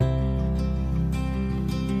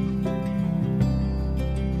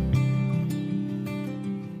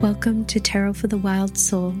Welcome to Tarot for the Wild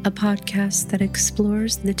Soul, a podcast that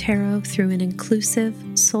explores the tarot through an inclusive,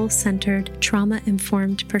 soul-centered,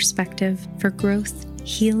 trauma-informed perspective for growth,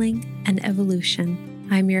 healing, and evolution.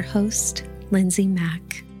 I'm your host, Lindsay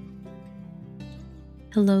Mack.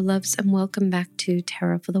 Hello, loves, and welcome back to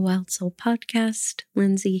Tarot for the Wild Soul podcast.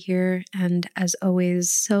 Lindsay here, and as always,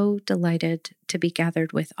 so delighted to be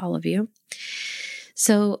gathered with all of you.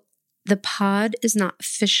 So, the pod is not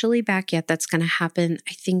officially back yet. That's going to happen,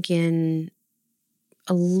 I think, in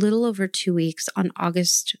a little over 2 weeks. On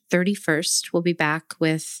August 31st, we'll be back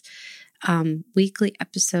with weekly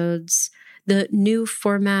episodes. The new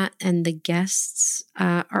format and the guests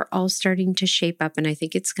are all starting to shape up, and I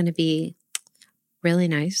think it's going to be really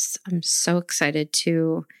nice. I'm so excited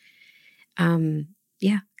to,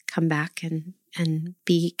 come back and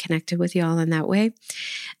be connected with y'all in that way.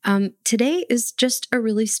 Today is just a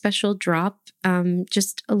really special drop,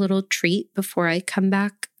 just a little treat before I come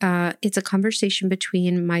back. It's a conversation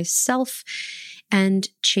between myself and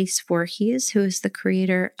Chase Voorhees, who is the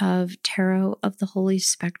creator of Tarot of the Holy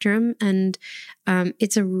Spectrum. And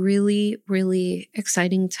it's a really, really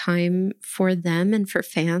exciting time for them and for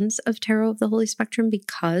fans of Tarot of the Holy Spectrum,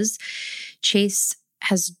 because Chase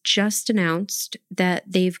has just announced that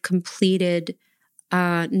they've completed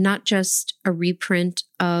not just a reprint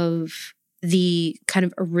of the kind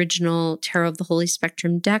of original Tarot of the Holy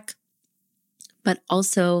Spectrum deck, but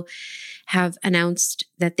also have announced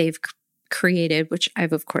that they've created, which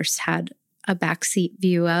I've of course had a backseat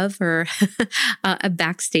view of, or a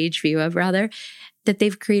backstage view of rather, that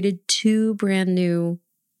they've created two brand new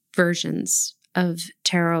versions of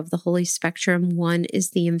Tarot of the Holy Spectrum. One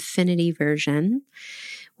is the Infinity version,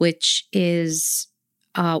 which is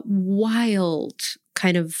a wild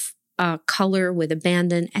kind of color with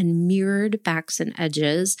abandoned and mirrored backs and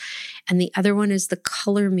edges. And the other one is the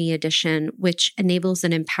Color Me edition, which enables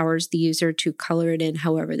and empowers the user to color it in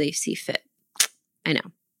however they see fit. I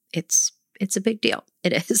know, it's a big deal.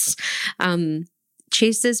 It is.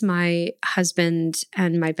 Chase is my husband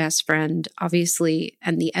and my best friend, obviously,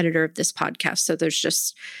 and the editor of this podcast. So there's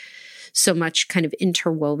just so much kind of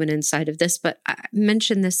interwoven inside of this. But I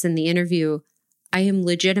mentioned this in the interview. I am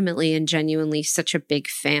legitimately and genuinely such a big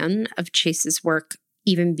fan of Chase's work,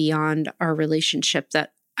 even beyond our relationship,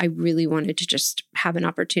 that I really wanted to just have an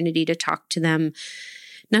opportunity to talk to them,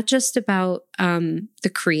 not just about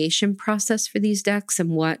the creation process for these decks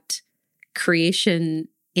and what creation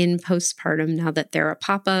in postpartum, now that they're a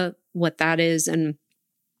papa, what that is, and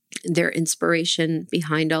their inspiration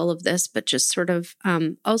behind all of this, but just sort of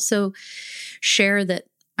also share that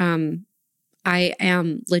I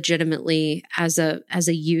am legitimately, as a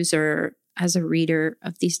user, as a reader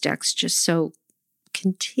of these decks, just so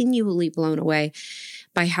continually blown away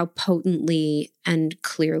by how potently and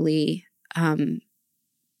clearly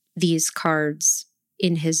these cards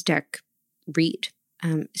in his deck read.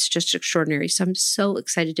 It's just extraordinary. So I'm so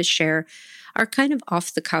excited to share our kind of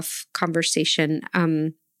off-the-cuff conversation.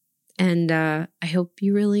 And I hope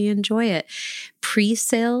you really enjoy it.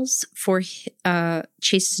 Pre-sales for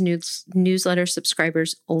Chase's newsletter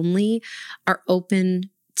subscribers only are open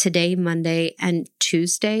today, Monday, and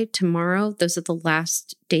Tuesday, tomorrow. Those are the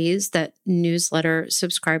last days that newsletter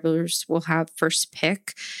subscribers will have first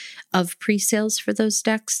pick of pre-sales for those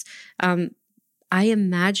decks. I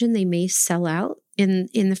imagine they may sell out in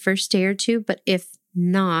the first day or two, but if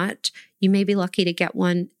not, you may be lucky to get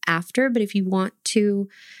one after. But if you want to,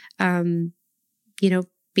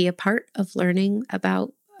 be a part of learning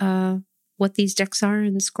about what these decks are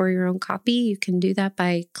and score your own copy, you can do that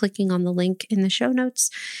by clicking on the link in the show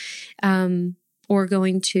notes, or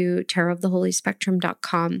going to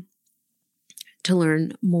tarotoftheholyspectrum.com to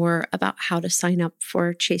learn more about how to sign up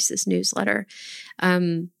for Chase's newsletter.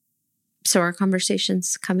 So our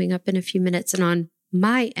conversation's coming up in a few minutes. And on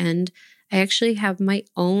my end, I actually have my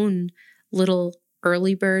own little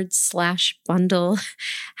early bird / bundle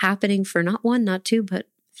happening for not one, not two, but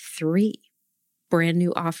 3 brand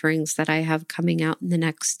new offerings that I have coming out in the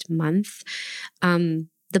next month.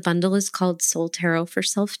 The bundle is called Soul Tarot for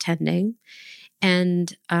Self-Tending.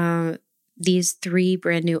 And these 3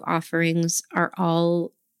 brand new offerings are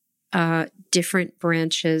all different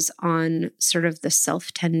branches on sort of the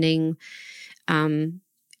self-tending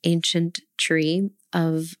ancient tree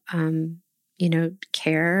of,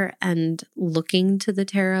 care and looking to the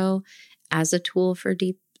tarot as a tool for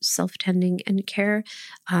deep self-tending and care.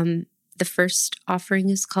 The first offering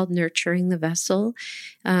is called Nurturing the Vessel,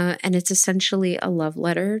 and it's essentially a love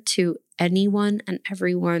letter to anyone and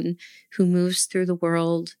everyone who moves through the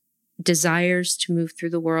world, desires to move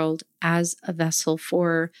through the world as a vessel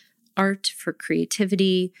for art, for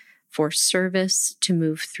creativity, for service to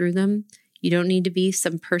move through them. You don't need to be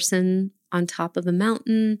some person on top of a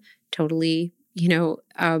mountain, totally,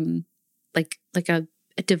 like a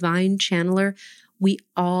divine channeler. We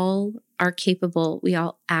all are capable. We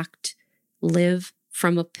all live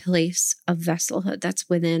from a place of vesselhood that's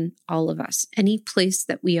within all of us. Any place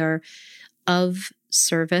that we are of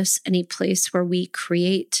service, any place where we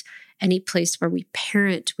create, any place where we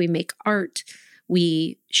parent, we make art,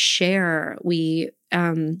 we share, we,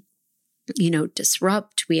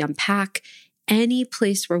 disrupt, we unpack, any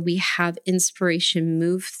place where we have inspiration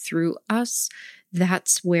move through us,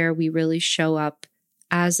 that's where we really show up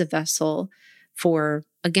as a vessel for,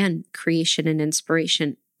 again, creation and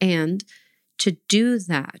inspiration. And to do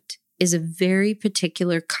that is a very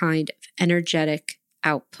particular kind of energetic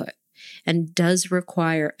output and does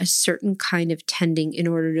require a certain kind of tending in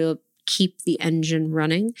order to keep the engine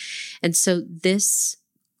running. And so this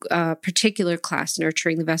particular class,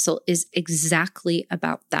 Nurturing the Vessel, is exactly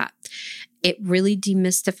about that. It really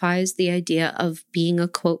demystifies the idea of being a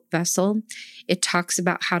quote vessel. It talks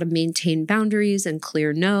about how to maintain boundaries and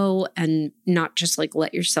clear no, and not just like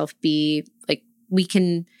let yourself be like, we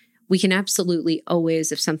can absolutely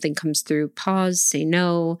always, if something comes through, pause, say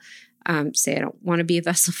no, say, I don't want to be a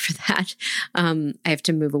vessel for that. I have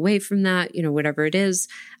to move away from that, whatever it is.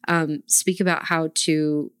 Speak about how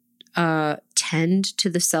to tend to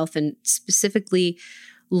the self and specifically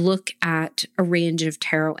look at a range of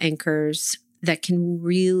tarot anchors that can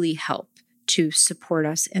really help to support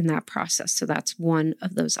us in that process. So that's one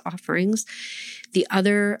of those offerings. The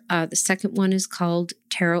second one is called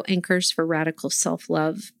Tarot Anchors for Radical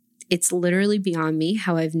Self-Love. It's literally beyond me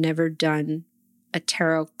how I've never done a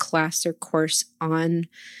tarot class or course on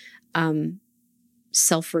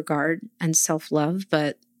self-regard and self-love,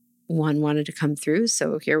 but one wanted to come through.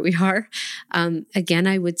 So here we are. Again,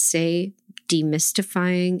 I would say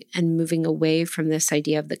demystifying and moving away from this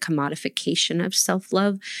idea of the commodification of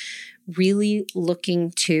self-love, really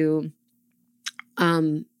looking to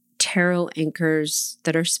tarot anchors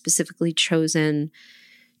that are specifically chosen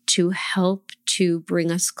to help to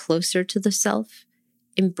bring us closer to the self,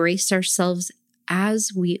 embrace ourselves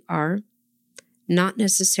as we are, not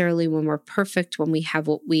necessarily when we're perfect, when we have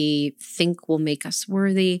what we think will make us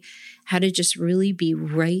worthy, how to just really be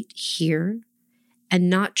right here and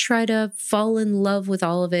not try to fall in love with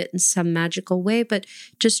all of it in some magical way, but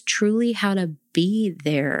just truly how to be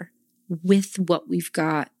there with what we've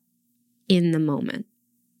got in the moment.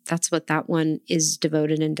 That's what that one is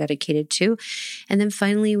devoted and dedicated to. And then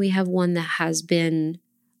finally, we have one that has been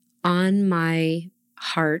on my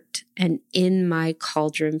heart and in my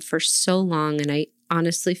cauldron for so long, and I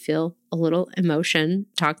honestly feel a little emotion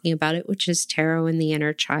talking about it, which is Tarot and the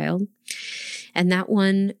Inner Child. And that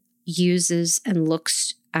one uses and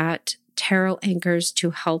looks at tarot anchors to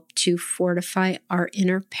help to fortify our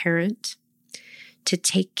inner parent, to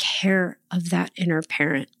take care of that inner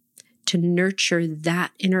parent, to nurture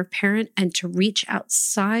that inner parent, and to reach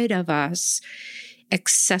outside of us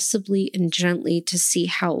accessibly and gently to see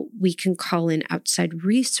how we can call in outside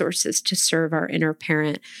resources to serve our inner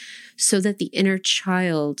parent so that the inner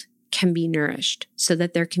child can be nourished, so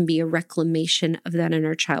that there can be a reclamation of that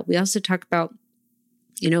inner child. We also talk about,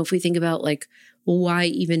 if we think about like, well, why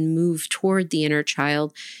even move toward the inner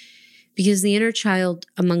child? Because the inner child,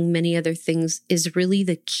 among many other things, is really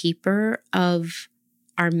the keeper of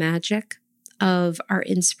our magic, of our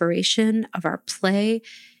inspiration, of our play.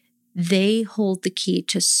 They hold the key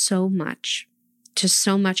to so much.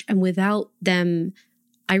 And without them,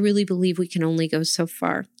 I really believe we can only go so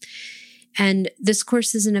far. And this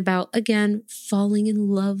course isn't about, again, falling in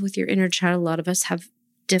love with your inner child. A lot of us have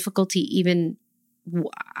difficulty even,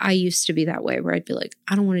 I used to be that way where I'd be like,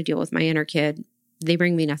 I don't want to deal with my inner kid. They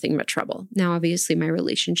bring me nothing but trouble. Now, obviously, my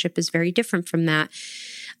relationship is very different from that.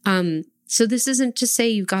 So this isn't to say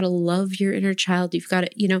you've got to love your inner child. You've got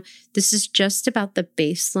to, this is just about the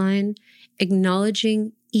baseline,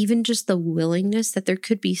 acknowledging even just the willingness that there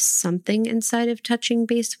could be something inside of touching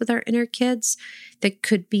base with our inner kids that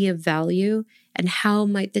could be of value. And how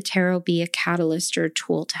might the tarot be a catalyst or a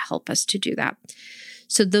tool to help us to do that?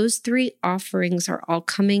 So those three offerings are all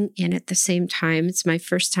coming in at the same time. It's my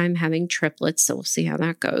first time having triplets, so we'll see how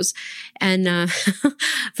that goes. And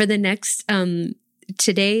for the next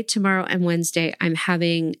today, tomorrow, and Wednesday, I'm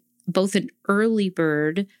having both an early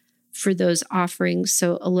bird for those offerings,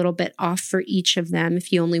 so a little bit off for each of them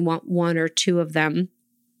if you only want one or two of them.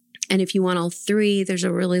 And if you want all three, there's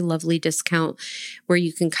a really lovely discount where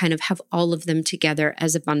you can kind of have all of them together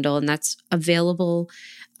as a bundle, and that's available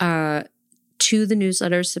to the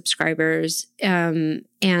newsletter subscribers. And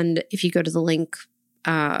if you go to the link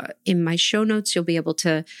in my show notes, you'll be able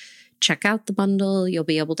to check out the bundle. You'll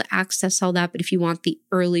be able to access all that. But if you want the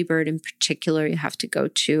early bird in particular, you have to go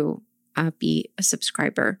to be a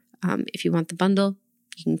subscriber. If you want the bundle,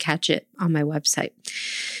 you can catch it on my website.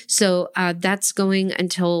 So that's going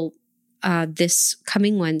until this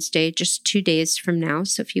coming Wednesday, just 2 days from now.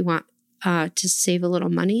 So if you want to save a little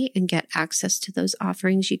money and get access to those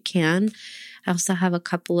offerings, you can. I also have a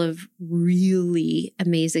couple of really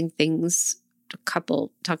amazing things,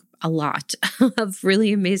 talk a lot of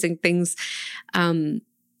really amazing things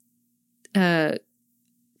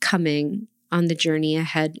coming on the journey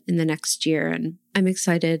ahead in the next year. And I'm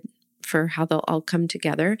excited for how they'll all come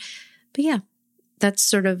together. But yeah, that's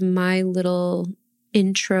sort of my little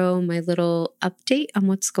intro, my little update on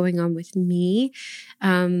what's going on with me.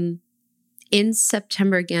 In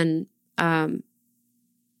September again,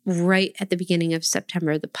 right at the beginning of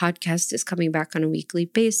September, the podcast is coming back on a weekly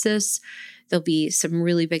basis. There'll be some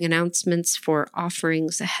really big announcements for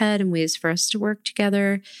offerings ahead and ways for us to work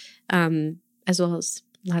together, as well as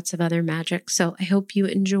lots of other magic. So I hope you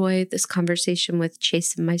enjoy this conversation with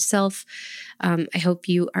Chase and myself. I hope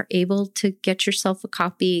you are able to get yourself a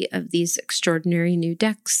copy of these extraordinary new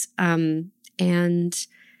decks. And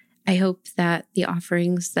I hope that the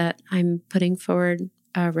offerings that I'm putting forward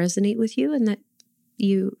resonate with you and that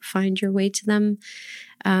you find your way to them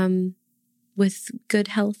with good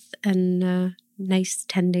health and nice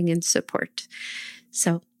tending and support.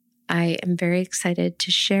 So I am very excited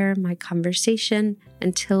to share my conversation.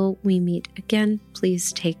 Until we meet again,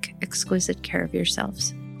 please take exquisite care of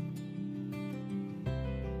yourselves.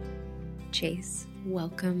 Chase,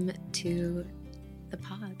 welcome to the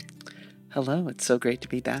pod. Hello, it's so great to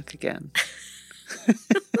be back again.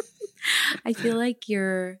 I feel like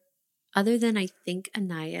you're, other than I think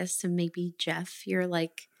Anais and maybe Jeff, you're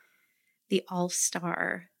like the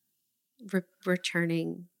all-star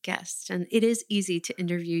returning guest. And it is easy to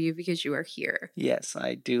interview you because you are here. Yes,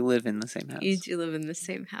 I do live in the same house. You do live in the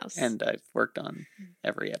same house. And I've worked on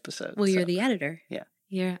every episode. Well, you're the editor. Yeah.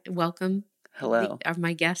 Yeah. Welcome. Hello. Are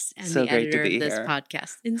my guest and so the editor of this here.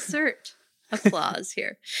 podcast. Insert applause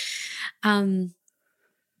here. Oh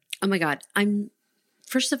my God.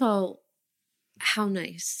 First of all, how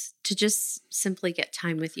nice to just simply get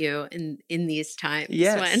time with you in these times.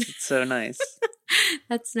 Yes, it's so nice.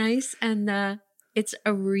 That's nice. And it's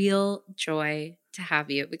a real joy to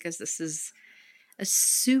have you because this is a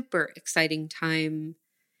super exciting time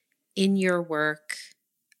in your work,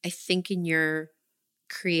 I think in your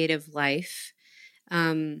creative life.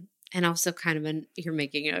 And also kind of you're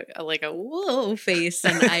making a whoa face.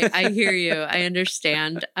 And I hear you. I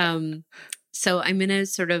understand. So I'm going to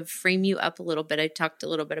sort of frame you up a little bit. I talked a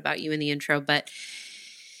little bit about you in the intro, but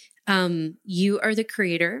you are the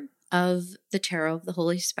creator of the Tarot of the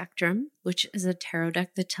Holy Spectrum, which is a tarot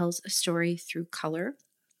deck that tells a story through color,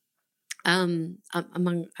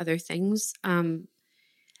 among other things.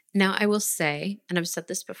 Now, I will say, and I've said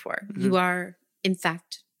this before, you are, in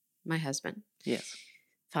fact, my husband. Yes.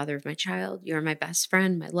 Father of my child. You are my best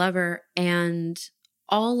friend, my lover. And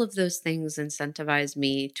all of those things incentivize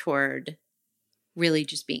me toward really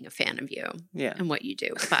just being a fan of you and what you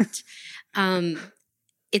do. But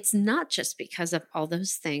it's not just because of all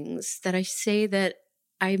those things that I say that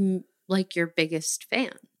I'm like your biggest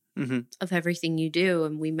fan of everything you do.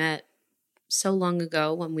 And we met so long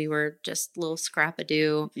ago when we were just little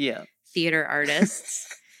scrap-a-doo theater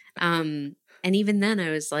artists. And even then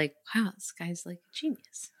I was like, wow, this guy's like a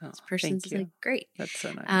genius. This person's like great. That's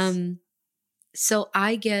so nice. So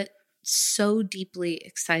I get so deeply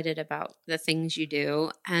excited about the things you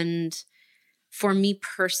do. And for me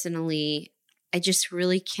personally, I just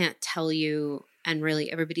really can't tell you, and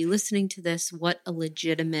really everybody listening to this, what a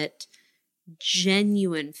legitimate,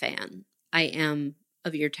 genuine fan I am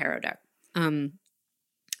of your tarot deck.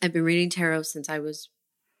 I've been reading tarot since I was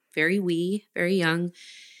very young.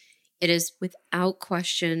 It is without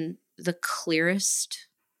question the clearest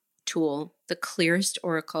tool, the clearest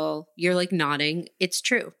oracle. You're like nodding. It's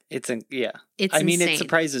true. It's insane. It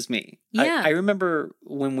surprises me. Yeah. I remember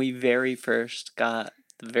when we very first got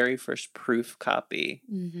the very first proof copy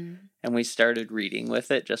and we started reading with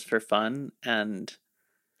it just for fun. And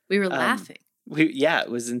we were laughing. It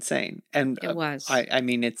was insane. And it was. I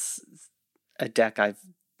mean, it's a deck of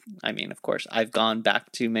course, I've gone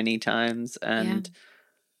back to many times and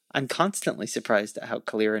I'm constantly surprised at how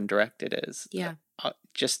clear and direct it is. Yeah.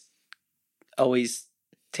 Just always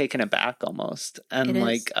taken aback almost. And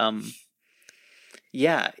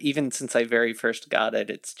even since I very first got it,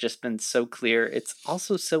 it's just been so clear. It's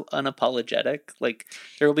also so unapologetic. Like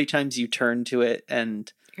there will be times you turn to it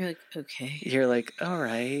and you're like, okay. You're like, all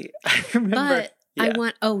right. I remember. But I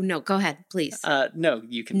want. Oh no, go ahead, please. No,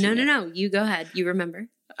 you continue. No. You go ahead. You remember?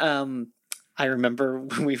 I remember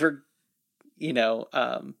when we were,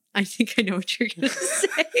 I think I know what you're going to say.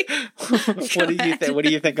 What do you think? What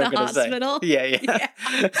do you think I'm going to say? Hospital? Yeah.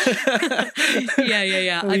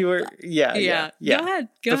 Yeah. We were, yeah. Go ahead.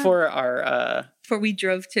 Before we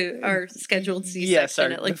drove to our scheduled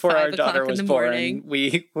C-section at like before 5 our o'clock daughter was in the born, morning.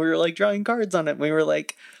 we were like drawing cards on it. We were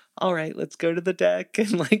like, all right, let's go to the deck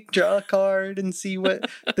and like draw a card and see what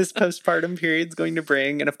this postpartum period's going to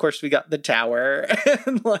bring. And of course we got the tower.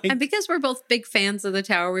 And because we're both big fans of the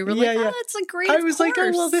tower, we were like, it's a great, I was like,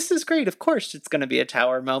 oh, well, this is great. Of course it's going to be a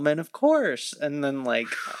tower moment. Of course. And then like,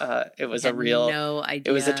 it was a real, no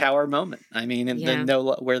idea. It was a tower moment. I mean, and then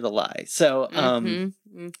where the lie. So,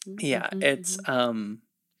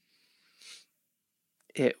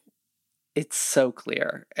 it's so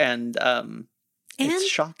clear. And it's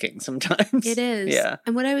shocking sometimes. It is. Yeah.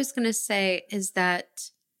 And what I was going to say is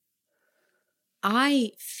that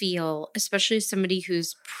I feel, especially as somebody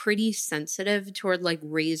who's pretty sensitive toward like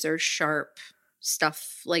razor sharp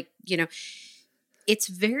stuff, like, it's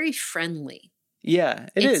very friendly. Yeah,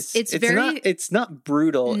 it's not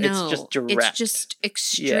brutal. No, it's just direct. It's just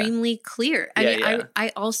extremely clear.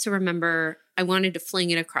 I also remember I wanted to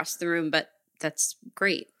fling it across the room, but that's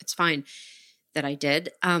great. It's fine that I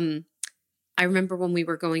did. I remember when we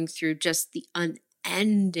were going through just the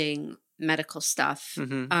unending medical stuff,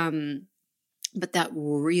 but that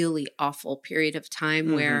really awful period of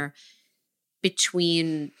time where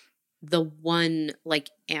between the one like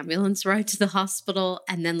ambulance ride to the hospital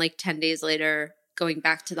and then like 10 days later going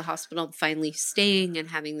back to the hospital and finally staying and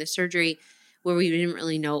having the surgery where we didn't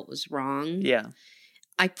really know what was wrong. Yeah.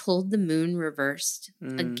 I pulled the moon reversed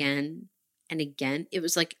again and again. It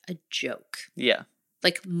was like a joke. Yeah.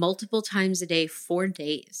 Like multiple times a day, 4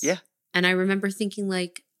 days. Yeah. And I remember thinking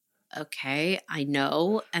like, okay, I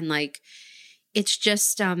know. And like, it's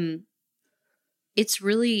just, it's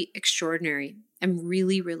really extraordinary and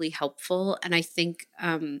really, really helpful. And I think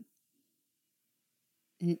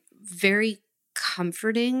very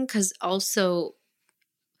comforting because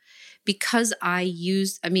I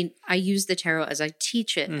use the tarot as I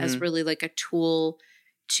teach it as really like a tool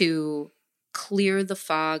to clear the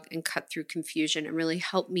fog and cut through confusion and really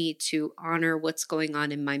help me to honor what's going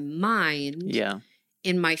on in my mind. Yeah.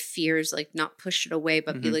 In my fears, like not push it away,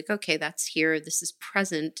 but be like, okay, that's here. This is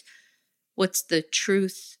present. What's the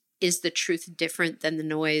truth? Is the truth different than the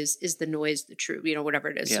noise? Is the noise the truth? Whatever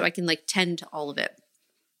it is. Yeah. So I can like tend to all of it.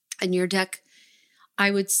 And your deck,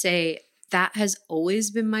 I would say that has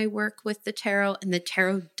always been my work with the tarot, and the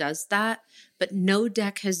tarot does that, but no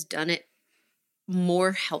deck has done it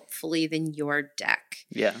more helpfully than your deck.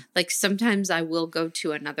 Yeah. Like sometimes I will go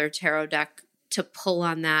to another tarot deck to pull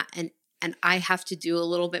on that, and I have to do a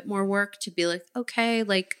little bit more work to be like, okay,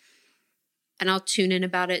 like, and I'll tune in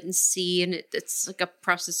about it and see, and it's like a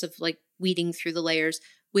process of like weeding through the layers.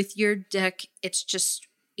 With your deck, it's just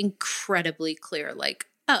incredibly clear, like,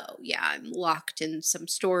 oh yeah, I'm locked in some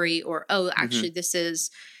story, or oh, actually this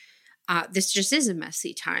just is a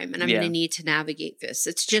messy time and I'm going to need to navigate this.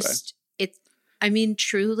 It's just,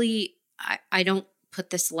 truly, I don't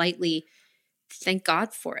put this lightly. Thank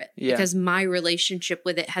God for it, because my relationship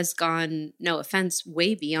with it has gone, no offense,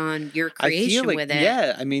 way beyond your creation with it.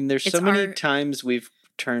 Yeah. I mean, there's so many times we've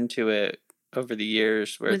turned to it over the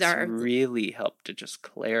years where it's really helped to just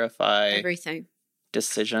clarify everything.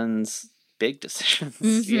 Decisions, big decisions,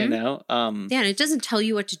 and it doesn't tell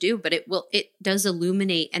you what to do, but it does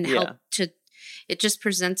illuminate and help it just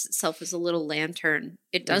presents itself as a little lantern.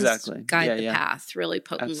 It does guide the path really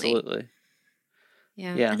potently. Absolutely.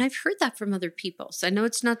 Yeah. And I've heard that from other people. So I know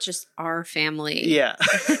it's not just our family. Yeah.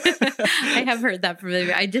 I have heard that from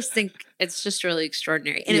other. I just think it's just really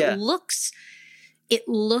extraordinary. And it looks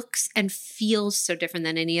and feels so different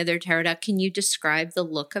than any other tarot deck. Can you describe the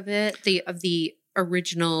look of it? Of the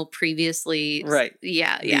original previously? Right.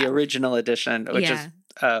 Yeah. The original edition, which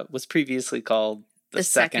was previously called the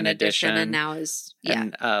second edition, and now is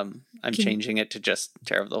and I'm changing it to just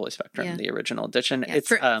Tarot of the Holy Spectrum, the original edition. It's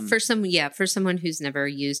for someone who's never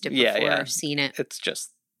used it before or seen it. It's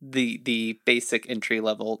just the basic entry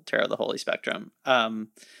level Tarot of the Holy Spectrum.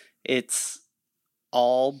 It's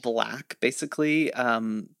all black basically,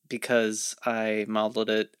 because I modeled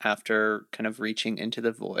it after kind of reaching into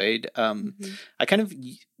the void. I kind of,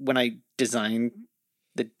 when I design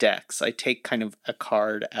the decks, I take kind of a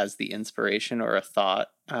card as the inspiration or a thought,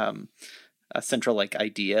 a central like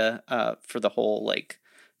idea for the whole like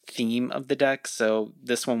theme of the deck. So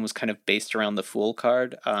this one was kind of based around the Fool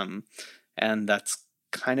card, and that's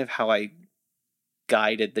kind of how I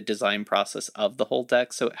guided the design process of the whole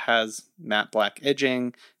deck. So it has matte black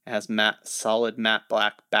edging, it has solid matte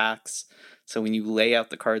black backs. So when you lay out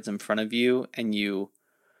the cards in front of you and you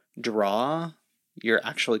draw, you're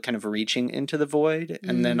actually kind of reaching into the void.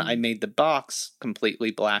 And then I made the box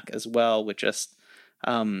completely black as well, with just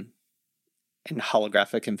in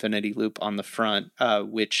holographic infinity loop on the front,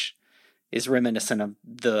 which is reminiscent of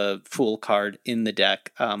the Fool card in the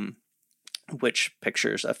deck, which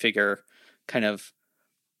pictures a figure kind of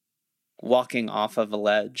walking off of a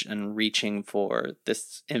ledge and reaching for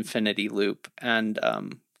this infinity loop, and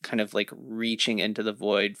kind of like reaching into the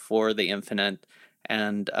void for the infinite.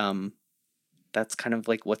 And that's kind of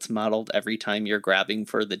like what's modeled every time you're grabbing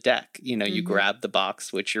for the deck. You know, you grab the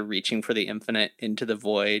box, which you're reaching for the infinite into the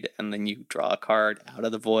void, and then you draw a card out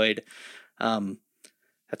of the void.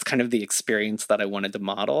 That's kind of the experience that I wanted to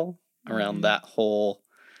model around that whole.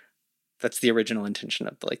 That's the original intention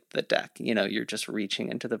of like the deck. You know, you're just reaching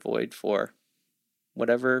into the void for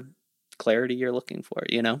whatever clarity you're looking for,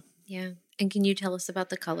 you know? Yeah. And can you tell us about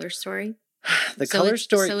the color story? The color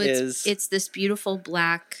story is... It's this beautiful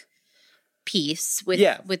black piece with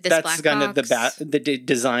this that's black kind box. of the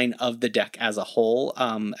design of the deck as a whole.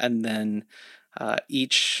 And then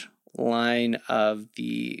each line of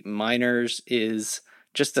the minors is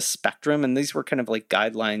just a spectrum. And these were kind of like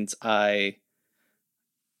guidelines I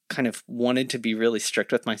kind of wanted to be really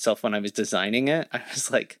strict with myself when I was designing it. I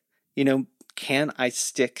was like, you know, can I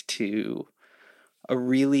stick to a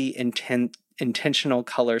really intentional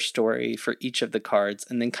color story for each of the cards,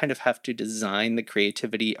 and then kind of have to design the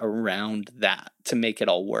creativity around that to make it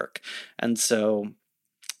all work. And so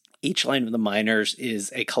each line of the minors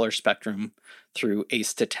is a color spectrum through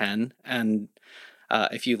ace to 10. And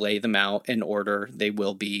if you lay them out in order, they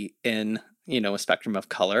will be in, you know, a spectrum of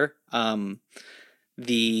color.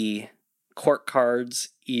 The court cards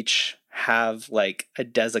each have like a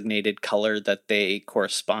designated color that they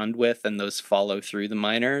correspond with, and those follow through the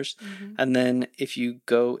minors. And then if you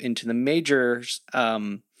go into the majors,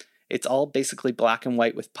 it's all basically black and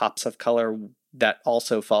white with pops of color that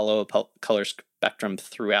also follow a color spectrum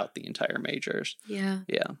throughout the entire majors. Yeah.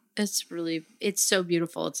 Yeah. It's so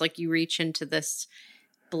beautiful. It's like you reach into this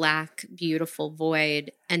black, beautiful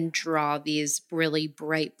void and draw these really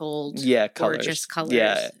bright, bold, gorgeous colors.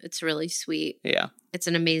 Yeah. It's really sweet. Yeah. It's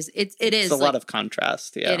an amazing, it's a lot of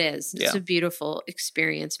contrast. Yeah. It is. It's a beautiful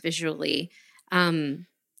experience visually.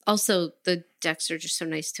 Also, the decks are just so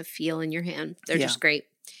nice to feel in your hand. They're just great.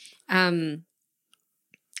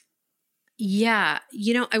 Yeah.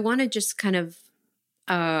 You know, I want to just kind of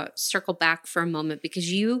circle back for a moment, because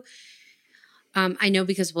you, I know,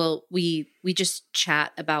 because we just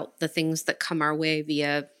chat about the things that come our way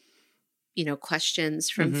via, you know, questions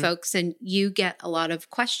from folks, and you get a lot of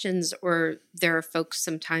questions, or there are folks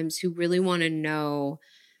sometimes who really want to know,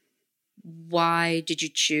 why did you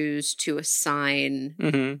choose to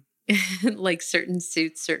assign like certain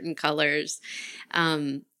suits, certain colors,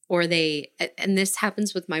 or and this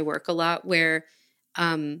happens with my work a lot, where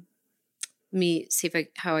let me see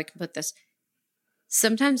how I can put this.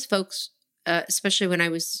 Sometimes folks, especially when I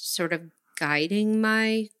was sort of guiding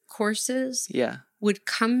my courses, would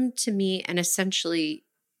come to me and essentially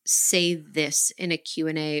say this in a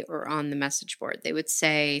Q&A or on the message board. They would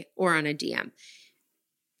say, or on a DM,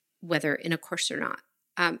 whether in a course or not,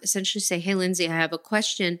 essentially say, hey, Lindsay, I have a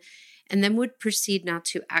question, and then would proceed not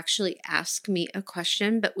to actually ask me a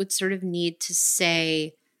question, but would sort of need to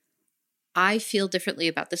say, I feel differently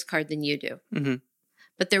about this card than you do.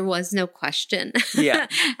 But there was no question. Yeah.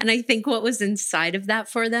 And I think what was inside of that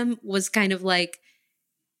for them was kind of like,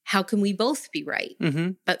 how can we both be right?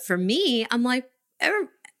 But for me, I'm like,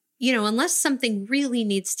 you know, unless something really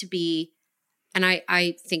needs to be, and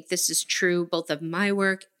I think this is true both of my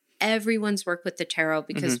work, everyone's work with the tarot,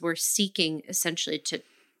 because we're seeking essentially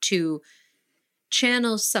to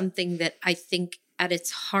channel something that I think at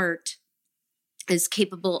its heart is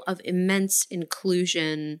capable of immense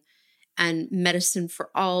inclusion and medicine for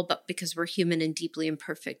all, but because we're human and deeply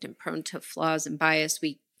imperfect and prone to flaws and bias,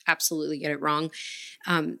 we absolutely get it wrong.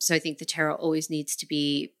 So I think the tarot always needs to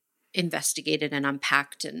be investigated and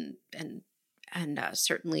unpacked, and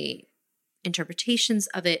certainly interpretations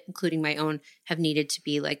of it, including my own, have needed to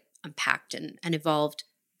be like unpacked and evolved.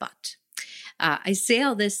 But I say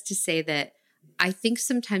all this to say that I think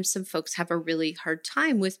sometimes some folks have a really hard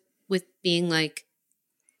time with being like,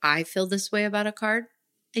 I feel this way about a card,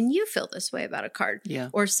 and you feel this way about a card. Yeah.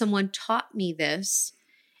 Or someone taught me this.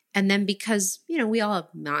 And then because, you know, we all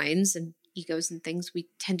have minds and egos and things, we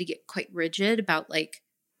tend to get quite rigid about like,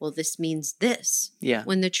 well, this means this. Yeah.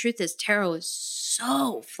 When the truth is, tarot is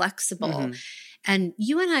so flexible. And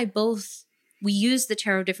you and I both we use the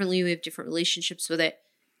tarot differently. We have different relationships with it.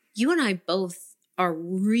 You and I both are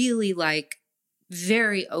really like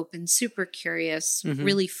very open, super curious,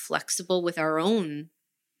 really flexible with our own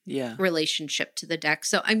relationship to the deck.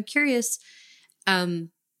 So I'm curious,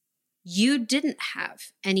 you didn't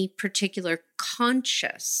have any particular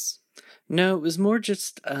conscious. No, it was more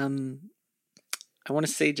just, I want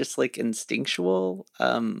to say just like instinctual.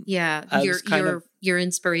 Your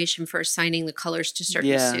inspiration for assigning the colors to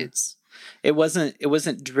certain suits. It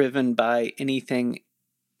wasn't driven by anything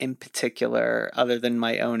in particular other than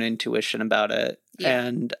my own intuition about it. Yeah.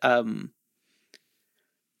 And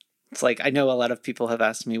it's like, I know a lot of people have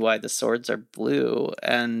asked me why the swords are blue,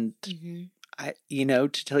 and I,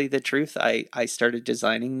 to tell you the truth, I started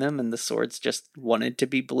designing them and the swords just wanted to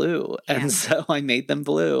be blue. Yeah. And so I made them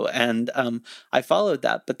blue, and I followed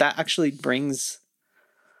that. But that actually brings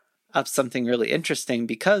up something really interesting,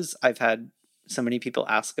 because I've had so many people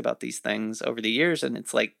ask about these things over the years, and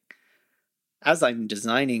it's like, as I'm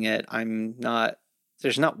designing it,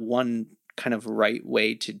 there's not one kind of right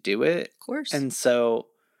way to do it. Of course. And so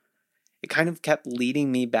it kind of kept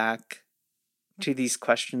leading me back to these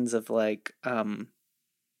questions of like,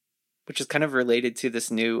 which is kind of related to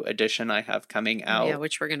this new edition I have coming out. Yeah,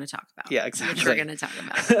 which we're going to talk about. Yeah, exactly. Which we're going to talk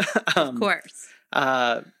about. Of course.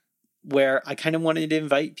 Where I kind of wanted to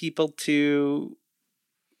invite people to,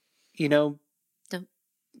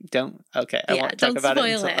 Don't. Okay. I won't talk about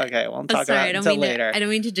it. Okay. I won't talk about it until later. I don't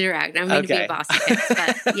mean to direct. I don't mean to be a boss,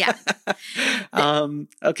 but yeah.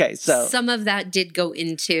 Okay. So some of that did go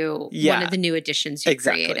into one of the new editions you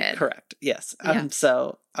created. Correct. Yes. Yeah.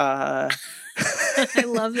 I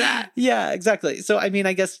love that. Yeah, exactly. So, I mean,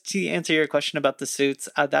 I guess to answer your question about the suits,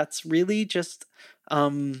 that's really just,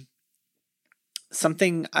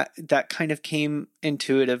 something that kind of came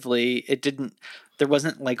intuitively. There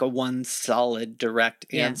wasn't like a one solid direct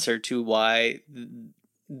answer to why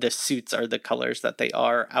the suits are the colors that they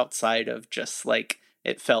are, outside of just like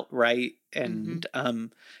it felt right, and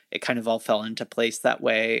it kind of all fell into place that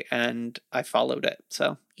way, and I followed it.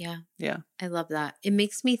 So yeah, I love that. It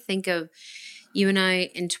makes me think of you and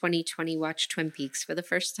I in 2020 watched Twin Peaks for the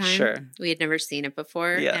first time. Sure, we had never seen it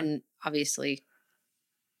before, and obviously,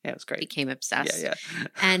 it was great. Became obsessed. Yeah,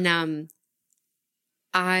 and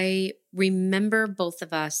I remember both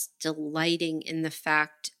of us delighting in the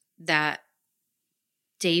fact that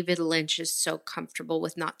David Lynch is so comfortable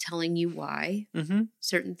with not telling you why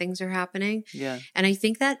certain things are happening. Yeah. And I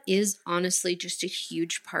think that is honestly just a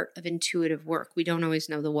huge part of intuitive work. We don't always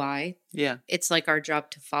know the why. Yeah. It's like our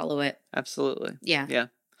job to follow it. Absolutely. Yeah. Yeah.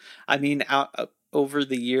 I mean, over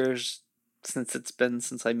the years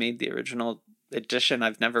since I made the original edition,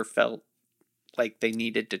 I've never felt like they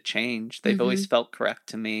needed to change. They've always felt correct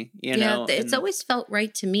to me, know? It's always felt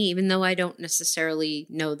right to me, even though I don't necessarily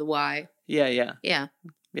know the why. Yeah.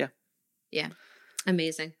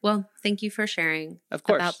 Amazing. Well, thank you for sharing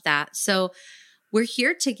about that. So we're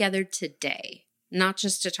here together today, not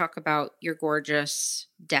just to talk about your gorgeous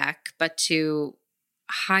deck, but to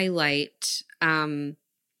highlight some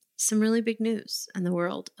really big news in the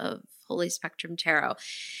world of Holy Spectrum Tarot.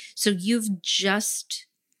 So you've just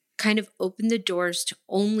kind of opened the doors to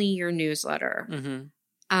only your newsletter.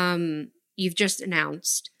 You've just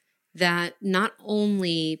announced that not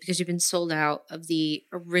only, because you've been sold out of the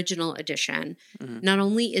original edition, not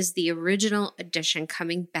only is the original edition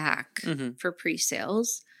coming back for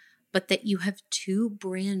pre-sales, but that you have 2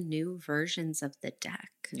 brand new versions of the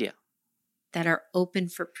deck that are open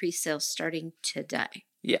for pre-sales starting today.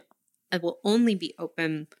 Yeah. It will only be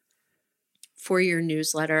open for your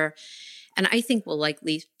newsletter. And I think will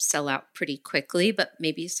likely sell out pretty quickly, but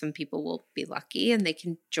maybe some people will be lucky and they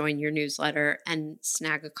can join your newsletter and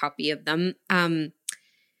snag a copy of them.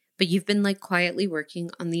 But you've been like quietly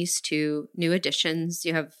working on these 2 new editions.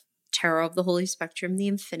 You have Tarot of the Holy Spectrum, the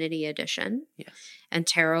Infinity Edition, and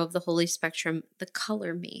Tarot of the Holy Spectrum, the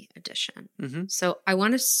Color Me Edition. So I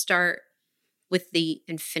want to start with the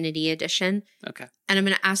Infinity Edition. Okay. And I'm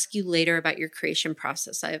going to ask you later about your creation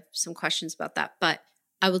process. I have some questions about that, but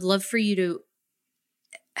I would love for you to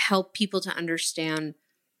help people to understand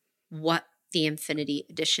what the Infinity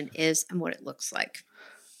Edition is and what it looks like.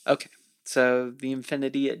 Okay. So the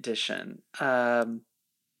Infinity Edition.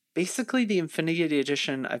 Basically, the Infinity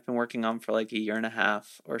Edition I've been working on for like a year and a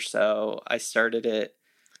half or so. I started it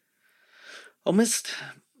almost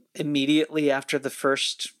immediately after the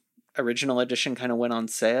first original edition kind of went on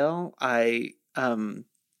sale. I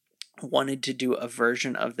wanted to do a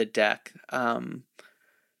version of the deck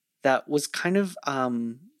that was kind of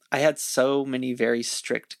I had so many very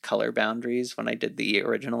strict color boundaries when I did the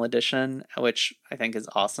original edition, which I think is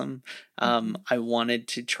awesome. I wanted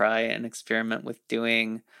to try and experiment with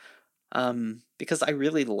doing, because I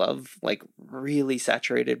really love like really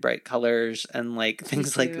saturated bright colors and like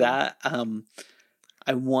things like that.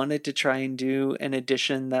 I wanted to try and do an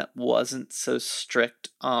edition that wasn't so strict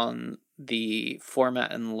on the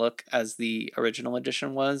format and look as the original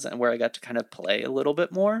edition was, and where I got to kind of play a little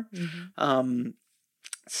bit more.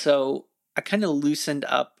 So I kind of loosened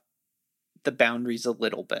up the boundaries a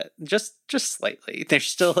little bit, just slightly.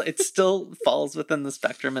 It still falls within the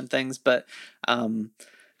spectrum and things, but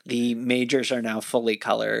the majors are now fully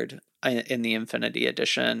colored in the Infinity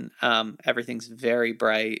edition. Everything's very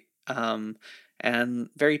bright and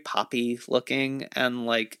very poppy looking, and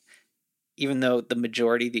like, even though the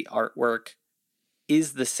majority of the artwork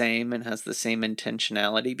is the same and has the same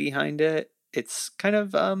intentionality behind it, it's kind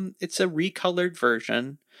of it's a recolored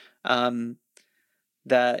version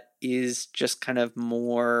that is just kind of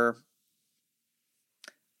more,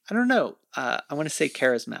 I don't know, I want to say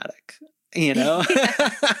charismatic, you know.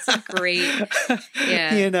 That's a great,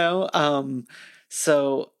 yeah, you know.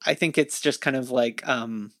 So I think it's just kind of like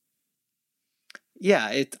I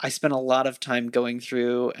spent a lot of time going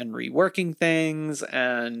through and reworking things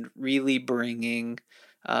and really bringing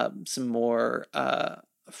some more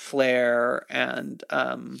flair and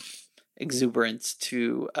exuberance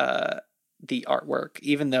to the artwork,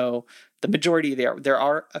 even though the majority of there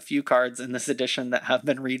are a few cards in this edition that have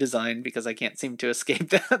been redesigned because I can't seem to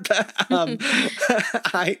escape that.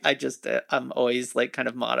 I'm always like kind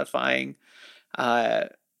of modifying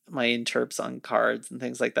my interps on cards and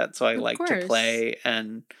things like that. So I like to play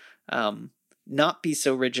and not be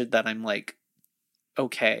so rigid that I'm like,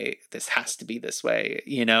 okay, this has to be this way.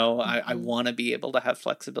 You know, I want to be able to have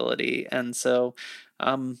flexibility. And so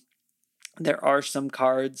there are some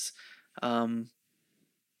cards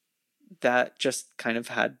that just kind of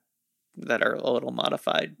that are a little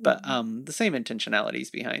modified, but the same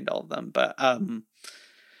intentionalities behind all of them. But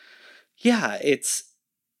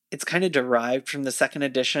it's kind of derived from the second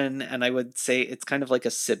edition, and I would say it's kind of like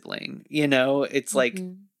a sibling, you know. It's like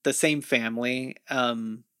the same family,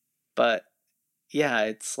 but yeah,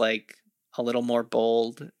 it's like a little more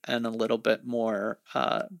bold and a little bit more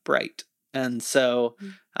bright. And so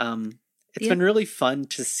it's been really fun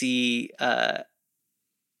to see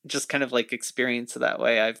just kind of like experience it that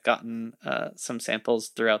way. I've gotten some samples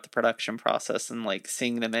throughout the production process, and like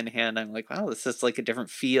seeing them in hand, I'm like, wow, this is like a different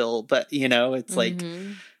feel. But you know, it's like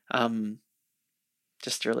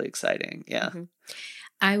just really exciting. Yeah.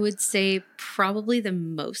 I would say probably the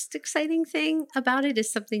most exciting thing about it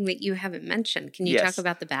is something that you haven't mentioned. Can you talk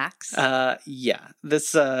about the backs? Yeah.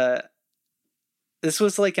 This was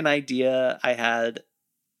like an idea I had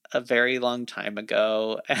a very long time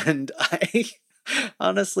ago, and I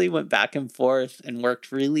honestly went back and forth and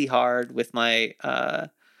worked really hard with my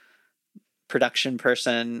production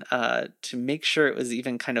person to make sure it was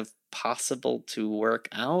even kind of possible to work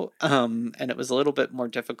out. And it was a little bit more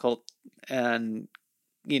difficult, and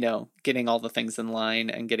you know, getting all the things in line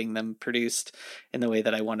and getting them produced in the way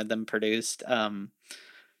that I wanted them produced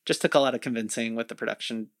just took a lot of convincing with the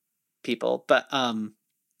production people. But I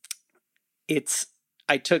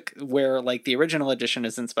took where like the original edition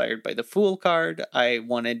is inspired by the Fool card. I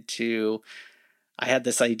had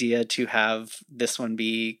this idea to have this one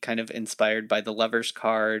be kind of inspired by the Lovers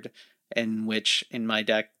card, in which in my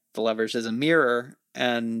deck the Lovers is a mirror,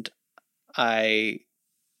 and I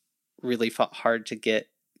really fought hard to get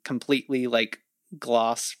completely like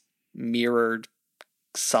gloss mirrored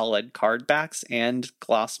solid card backs and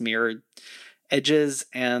gloss mirrored edges,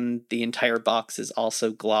 and the entire box is also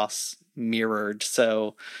gloss mirrored.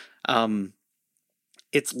 So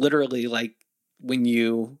it's literally like when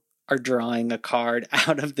you are drawing a card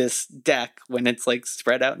out of this deck, when it's like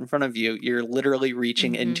spread out in front of you, you're literally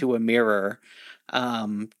reaching into a mirror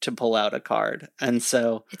to pull out a card. And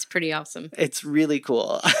so it's pretty awesome. It's really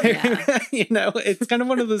cool. Yeah. You know, it's kind of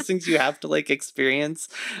one of those things you have to like experience.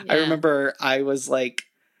 Yeah. I remember I was like,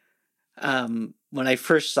 when I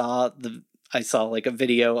first I saw like a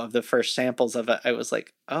video of the first samples of it, I was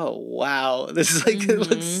like, oh wow, this is like, it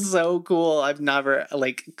looks so cool. I've never,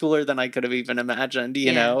 like, cooler than I could have even imagined,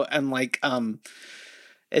 you know? And like,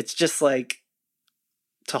 it's just like,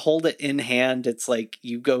 to hold it in hand, it's like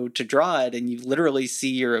you go to draw it and you literally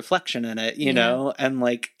see your reflection in it, you know? And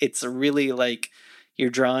like, it's really like you're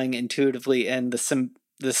drawing intuitively, and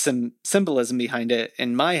the symbolism behind it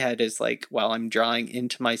in my head is like, well, I'm drawing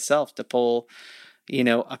into myself to pull, you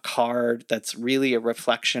know, a card that's really a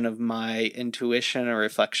reflection of my intuition, a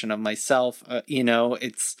reflection of myself. You know,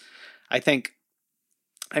 I think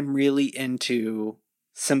I'm really into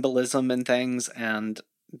symbolism and things, and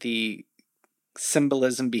the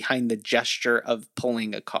symbolism behind the gesture of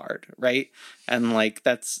pulling a card, right? And like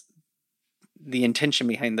that's the intention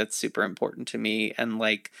behind that's super important to me. And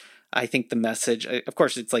like I think the message, of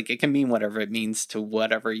course, it's like it can mean whatever it means to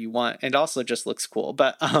whatever you want. It also just looks cool.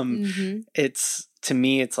 But it's, to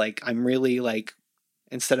me, it's like I'm really like,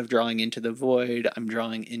 instead of drawing into the void, I'm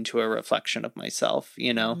drawing into a reflection of myself,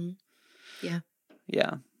 you know? Yeah.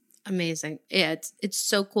 Yeah. Amazing. Yeah, it's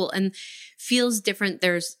so cool and feels different.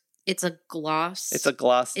 It's a gloss. It's a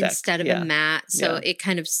gloss deck instead of a matte. So it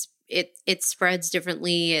kind of it spreads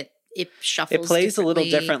differently. It shuffles. It plays a little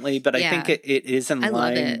differently, but I think it is in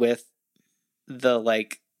line with the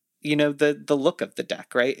like, you know, the look of the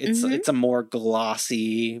deck, right? It's a more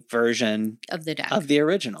glossy version of the deck, of the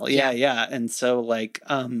original. Yeah. And so like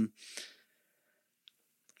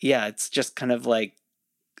it's just kind of like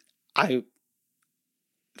I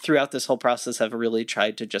throughout this whole process have really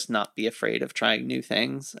tried to just not be afraid of trying new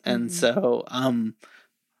things. And so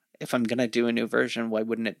if I'm going to do a new version, why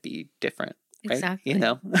wouldn't it be different? Right? Exactly. You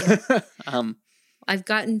know? Yeah. I've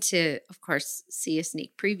gotten to, of course, see a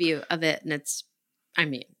sneak preview of it, and it's, I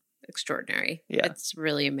mean, extraordinary. Yeah. It's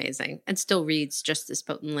really amazing and still reads just as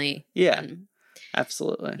potently. Yeah,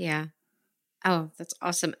 absolutely. Yeah. Oh, that's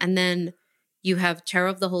awesome. And then you have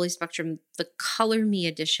Tarot of the Holy Spectrum, the Color Me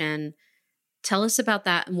edition. Tell us about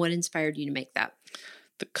that and what inspired you to make that.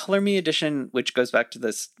 The Color Me edition, which goes back to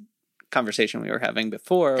this conversation we were having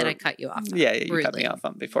before. That I cut you off on. Yeah, you cut me off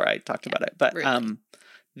on before I talked about it. But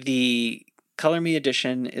the Color Me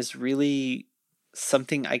edition is really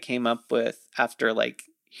something I came up with after like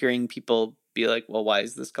hearing people be like, well, why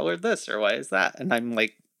is this colored this or why is that? And I'm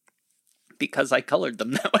like, because I colored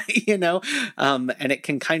them that way, you know? And it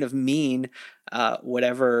can kind of mean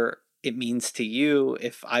whatever it means to you.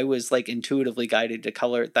 If I was like intuitively guided to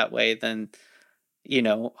color it that way, then, you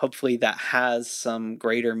know, hopefully that has some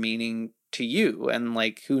greater meaning to you. And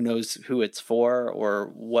like, who knows who it's for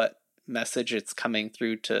or what message it's coming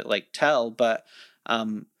through to like tell. But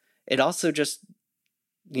it also just,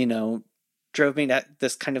 you know, drove me to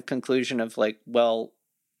this kind of conclusion of like, well,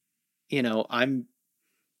 you know,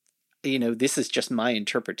 this is just my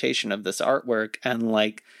interpretation of this artwork. And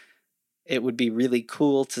like, it would be really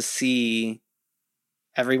cool to see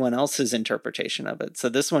everyone else's interpretation of it. So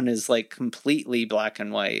this one is like completely black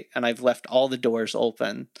and white, and I've left all the doors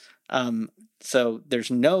open. So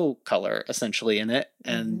there's no color essentially in it.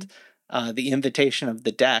 And the invitation of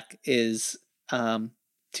the deck is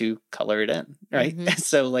to color it in, right?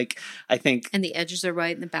 So like, I think... And the edges are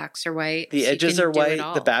white and the backs are white. The edges are white,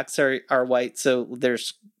 the backs are white. So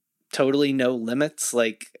there's totally no limits.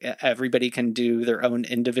 Like everybody can do their own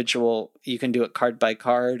individual, you can do it card by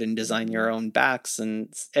card and design your own backs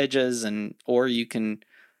and edges, and or you can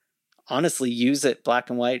honestly use it black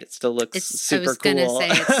and white. It still looks super cool. I was going to say,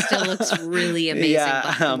 it still looks really amazing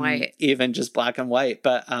black and white. Even just black and white.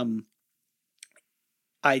 But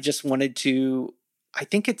I just wanted to, I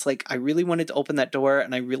think it's like, I really wanted to open that door,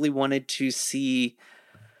 and I really wanted to see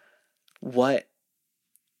what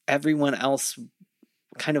everyone else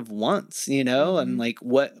kind of wants, you know, and like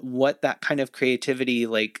what that kind of creativity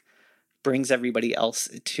like brings everybody else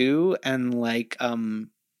to. And like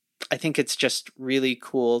I think it's just really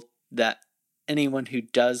cool that anyone who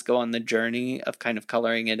does go on the journey of kind of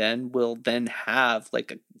coloring it in will then have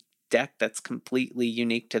like a deck that's completely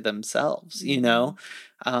unique to themselves, you know,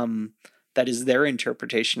 that is their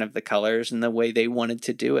interpretation of the colors and the way they wanted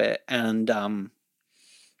to do it. And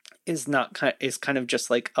is kind of just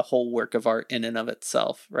like a whole work of art in and of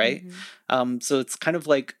itself, right? So it's kind of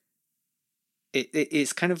like it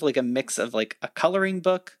is kind of like a mix of like a coloring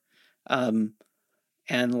book and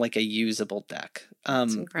like a usable deck,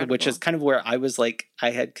 which is kind of where I was like,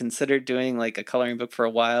 I had considered doing like a coloring book for a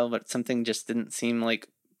while, but something just didn't seem like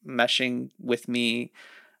meshing with me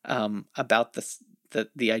about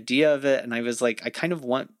the idea of it. And I was like, I kind of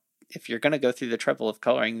want, if you're going to go through the trouble of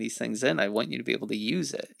coloring these things in, I want you to be able to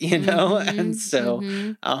use it, you know? And so,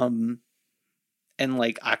 and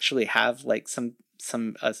like actually have like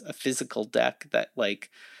a physical deck that like,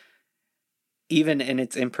 even in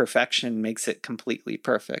its imperfection makes it completely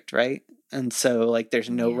perfect. Right. And so like, there's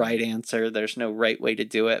no right answer. There's no right way to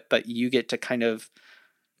do it, but you get to kind of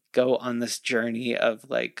go on this journey of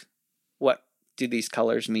like, what do these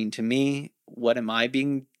colors mean to me? What am I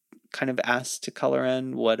being kind of asked to color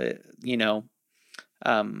in?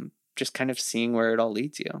 Just kind of seeing where it all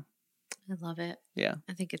leads you. I love it. Yeah.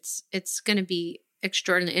 I think it's going to be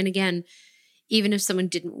extraordinary. And again, even if someone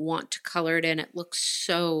didn't want to color it in, it looks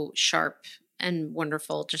so sharp and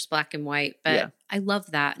wonderful, just black and white. But I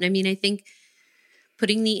love that. And I mean, I think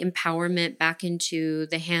putting the empowerment back into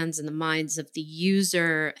the hands and the minds of the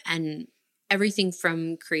user, and everything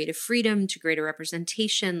from creative freedom to greater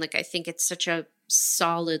representation. Like, I think it's such a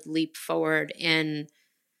solid leap forward. And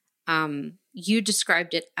you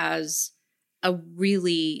described it as a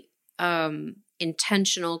really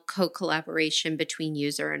intentional co-collaboration between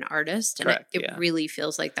user and artist. And Correct, it yeah. really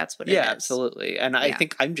feels like that's what it Yeah, is. absolutely. And I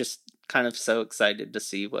think I'm just kind of so excited to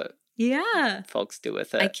see what folks do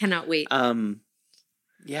with it. I cannot wait.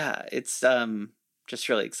 Yeah, it's just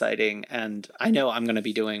really exciting, and I know I'm going to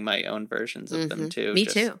be doing my own versions of them too. Me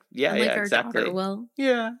too. Yeah, and like yeah, our exactly. daughter will.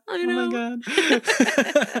 Yeah, I know. Oh my god,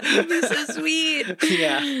 It'll be so sweet.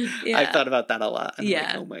 Yeah, I've thought about that a lot. I'm Yeah.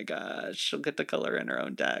 like, oh my gosh, she'll get to color in her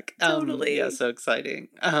own deck. Totally. Yeah, so exciting.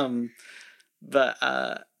 But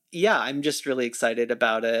yeah, I'm just really excited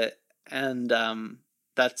about it, and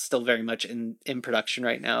that's still very much in production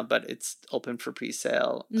right now, but it's open for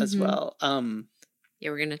pre-sale as well. Yeah,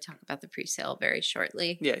 we're going to talk about the pre-sale very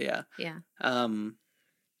shortly. Yeah. Yeah.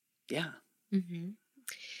 Yeah.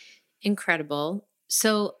 Incredible.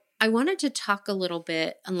 So I wanted to talk a little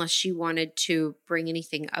bit, unless you wanted to bring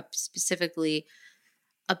anything up specifically,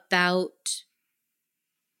 about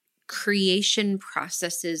creation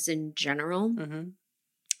processes in general.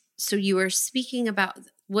 So you were speaking about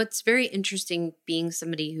what's very interesting, being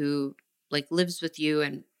somebody who like lives with you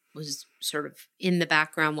and was sort of in the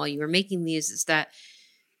background while you were making these, is that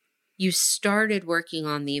you started working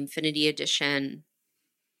on the Infinity Edition,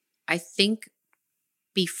 I think,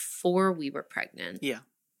 before we were pregnant. Yeah.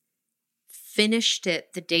 Finished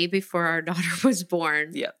it the day before our daughter was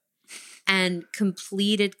born. Yeah. And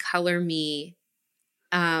completed Color Me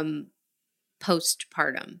postpartum.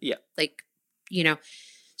 Yeah. Like, you know,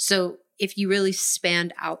 so if you really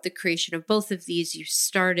spanned out the creation of both of these, you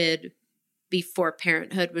started before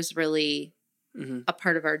parenthood was really a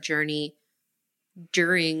part of our journey,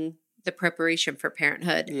 during the preparation for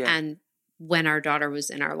parenthood, and when our daughter was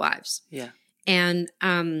in our lives. Yeah. And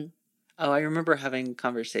I remember having a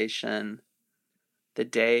conversation the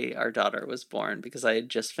day our daughter was born, because I had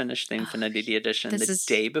just finished the Infinity Edition the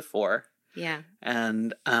day before. Yeah.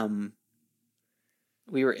 And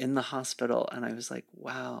we were in the hospital, and I was like,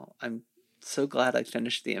 wow, I'm so glad I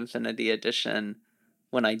finished the Infinity Edition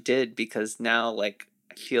when I did, because now, like,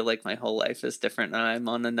 I feel like my whole life is different and I'm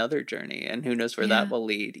on another journey, and who knows where that will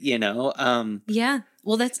lead, you know? Yeah.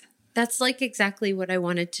 Well, that's like exactly what I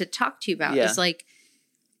wanted to talk to you about. Is like,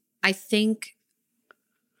 I think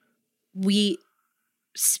we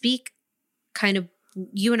speak kind of,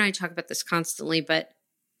 you and I talk about this constantly, but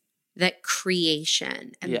that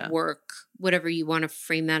creation and work, whatever you want to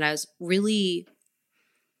frame that as, really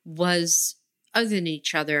was, other than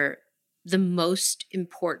each other, the most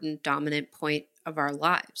important dominant point of our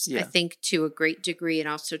lives. I think, to a great degree, and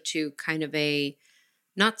also to kind of a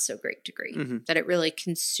not so great degree, that it really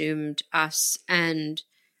consumed us. And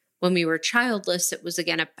when we were childless, it was,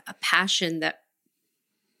 again, a passion that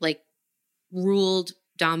like ruled,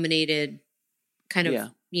 dominated, kind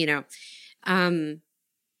of, you know,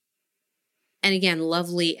 and again,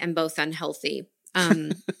 lovely and both unhealthy,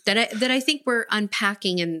 that I think we're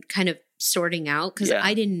unpacking and kind of sorting out, because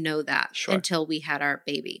I didn't know that until we had our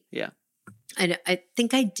baby. Yeah. And I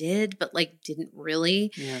think I did, but like didn't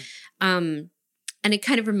really. Yeah. And it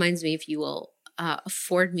kind of reminds me, if you will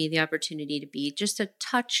afford me the opportunity to be just a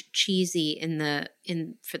touch cheesy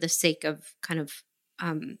for the sake of kind of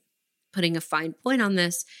putting a fine point on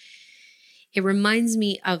this, it reminds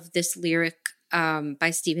me of this lyric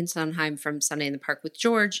by Stephen Sondheim from Sunday in the Park with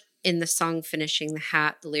George. In the song Finishing the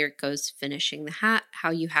Hat, the lyric goes, finishing the hat,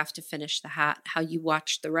 how you have to finish the hat, how you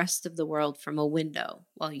watch the rest of the world from a window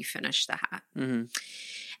while you finish the hat. And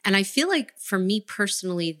I feel like, for me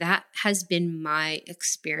personally, that has been my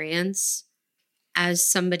experience as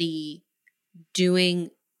somebody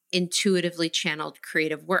doing intuitively channeled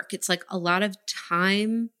creative work. It's like a lot of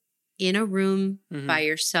time in a room by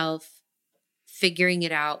yourself, figuring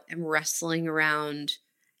it out and wrestling around.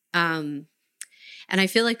 And I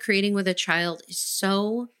feel like creating with a child is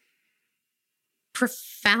so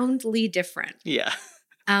profoundly different. Yeah.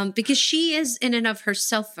 Because she is, in and of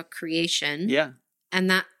herself, a creation. Yeah. And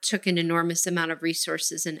that took an enormous amount of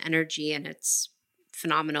resources and energy, and it's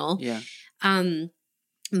phenomenal. Yeah.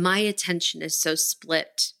 My attention is so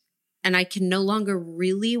split, and I can no longer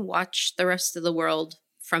really watch the rest of the world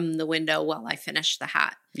from the window while I finish the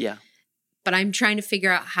hat. Yeah. But I'm trying to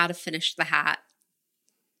figure out how to finish the hat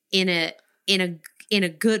in a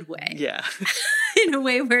good way. Yeah. In a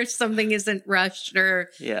way where something isn't rushed or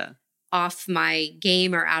off my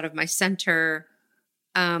game or out of my center.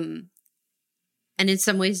 And in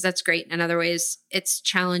some ways that's great. In other ways it's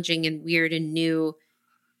challenging and weird and new.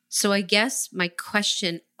 So I guess my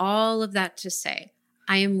question, all of that to say,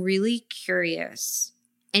 I am really curious.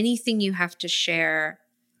 Anything you have to share,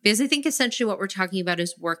 because I think essentially what we're talking about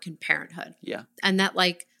is work and parenthood. Yeah. And that,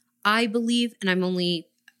 like, I believe, and I'm only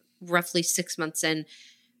roughly 6 months in,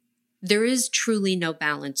 there is truly no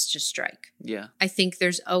balance to strike. Yeah. I think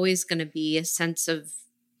there's always going to be a sense of,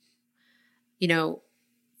 you know,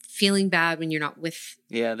 feeling bad when you're not with.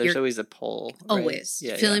 Yeah, there's always a pull. Right? Always.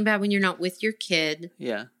 Feeling bad when you're not with your kid.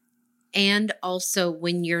 Yeah. And also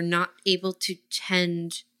when you're not able to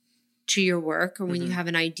tend to your work, or when you have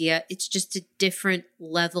an idea, it's just a different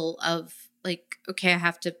level of like, okay, I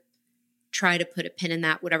have to try to put a pin in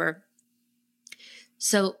that, whatever.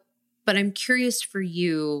 So, but I'm curious for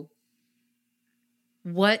you,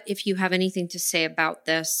 what, if you have anything to say about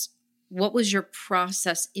this, what was your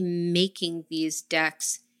process in making these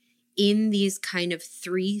decks in these kind of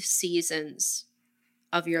 3 seasons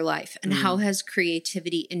of your life? And how has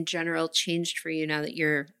creativity in general changed for you now that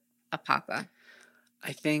you're a papa?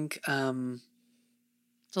 I think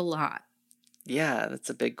It's a lot. Yeah, that's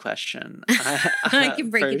a big question. I can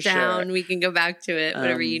break it down. Sure. We can go back to it,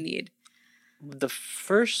 whatever you need. The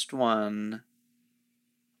first one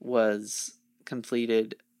was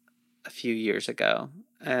completed a few years ago.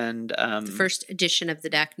 And the first edition of the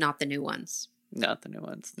deck, not the new ones. Not the new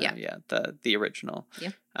ones. No, Yeah. The original.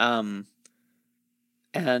 Yeah.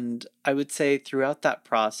 And I would say throughout that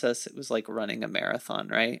process, it was like running a marathon,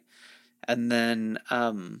 right? And then,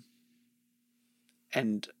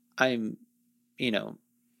 and I'm,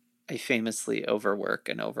 I famously overwork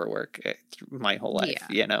my whole life,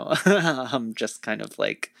 I'm just kind of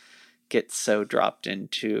like get so dropped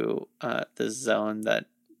into the zone that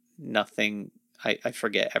I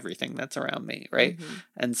forget everything that's around me, right? Mm-hmm.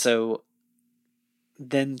 And so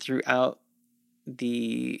then throughout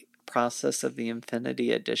the process of the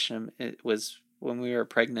Infinity Edition, it was when we were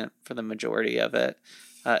pregnant for the majority of it.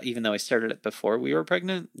 Even though I started it before we were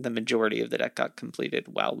pregnant, the majority of the deck got completed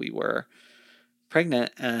while we were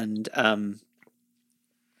pregnant. And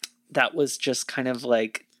that was just kind of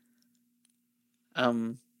like,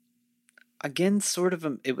 again, sort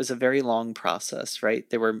of, it was a very long process, right?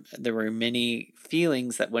 There were many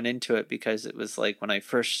feelings that went into it, because it was like when I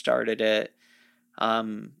first started it,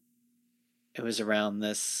 it was around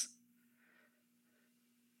this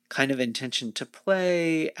kind of intention to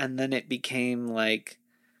play, and then it became like,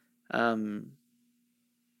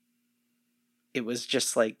 it was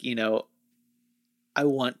just like, I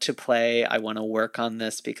want to play, I want to work on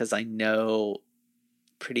this, because I know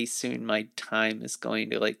pretty soon my time is going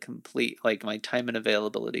to my time and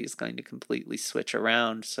availability is going to completely switch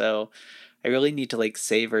around. So I really need to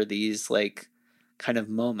savor these kind of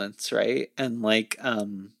moments, right? And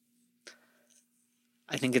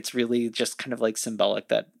I think it's really just kind of symbolic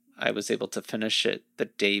that I was able to finish it the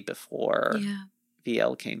day before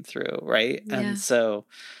VL came through, right? Yeah. And so,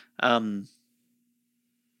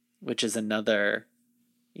 which is another,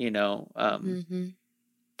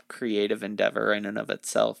 creative endeavor in and of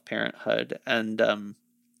itself, parenthood. And then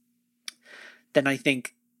I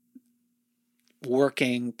think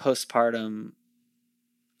working postpartum,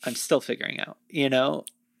 I'm still figuring out,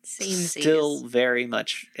 still very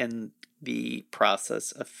much in the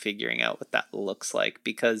process of figuring out what that looks like,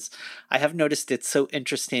 because I have noticed it's so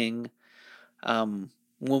interesting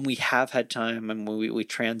when we have had time and when we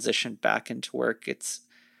transition back into work,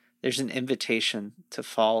 there's an invitation to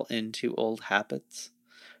fall into old habits,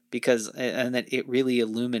 and that it really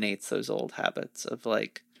illuminates those old habits of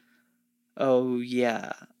oh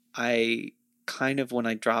yeah, I kind of, when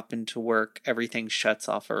I drop into work, everything shuts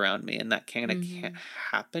off around me, and that kind of can't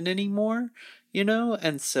happen anymore,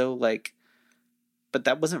 and so but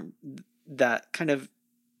that wasn't, that kind of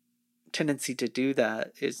tendency to do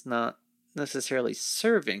that is not necessarily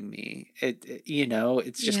serving me.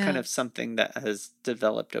 It's just kind of something that has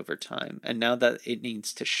developed over time, and now that it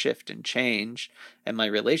needs to shift and change, and my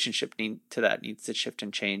relationship to that needs to shift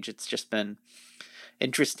and change, it's just been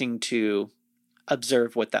interesting to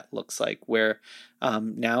observe what that looks like, where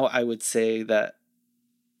now I would say that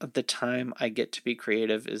the time I get to be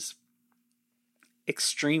creative is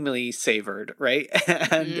extremely savored, right?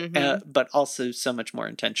 And but also so much more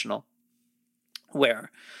intentional, where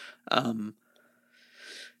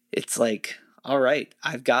it's all right,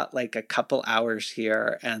 I've got a couple hours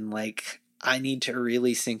here, and I need to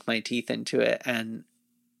really sink my teeth into it. And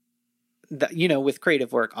that, with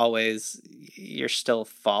creative work, always you're still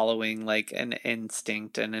following an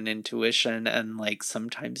instinct and an intuition, and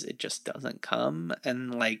sometimes it just doesn't come.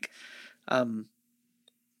 And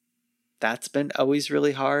that's been always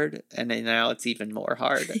really hard, and then now it's even more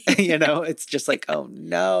hard. It's just like, oh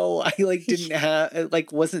no, I like didn't have, it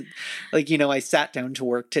like wasn't like, I sat down to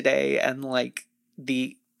work today and like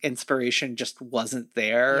the inspiration just wasn't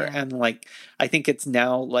there. Yeah. And like I think it's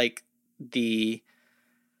now like the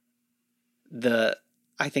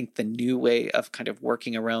I think the new way of kind of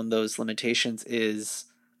working around those limitations is,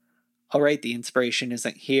 all right, the inspiration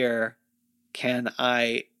isn't here. Can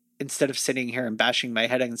I, instead of sitting here and bashing my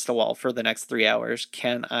head against the wall for the next 3 hours,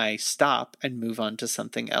 can I stop and move on to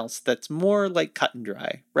something else that's more like cut and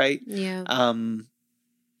dry, right? Yeah.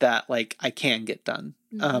 That like I can get done,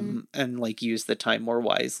 and like use the time more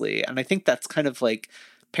wisely. And I think that's kind of like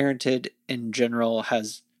Parenthood in general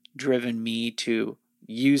has driven me to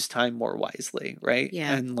use time more wisely, right?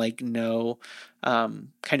 Yeah. And like kind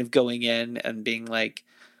of going in and being like,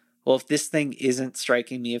 well, if this thing isn't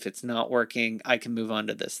striking me, if it's not working, I can move on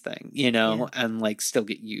to this thing, and like still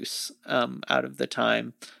get use out of the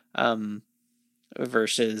time,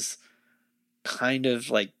 versus kind of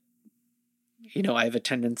like, I have a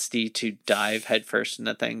tendency to dive headfirst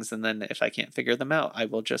into things, and then if I can't figure them out, I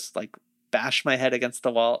will just like bash my head against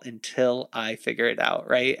the wall until I figure it out,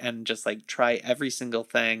 right? And just like try every single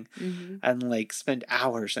thing, and like spend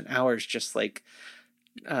hours and hours just like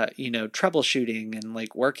troubleshooting and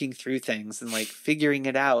like working through things and like figuring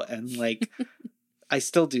it out. And like I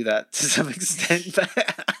still do that to some extent, but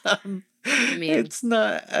it's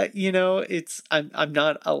not I'm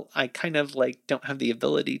not I kind of like don't have the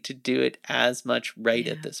ability to do it as much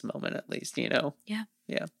at this moment, at least.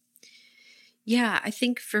 Yeah, I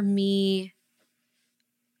think for me,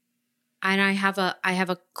 and I have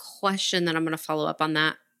a question that I'm going to follow up on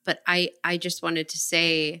that, but I just wanted to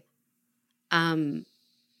say, I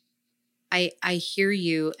hear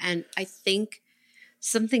you. And I think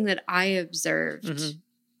something that I observed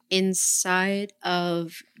inside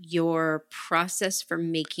of your process for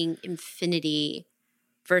making Infinity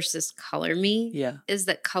versus Color Me is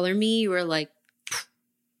that Color Me, you were like,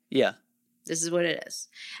 this is what it is.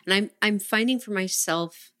 And I'm finding for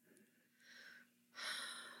myself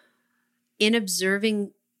in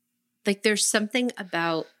observing, like there's something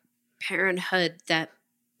about parenthood that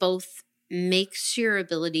both makes your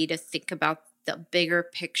ability to think about the bigger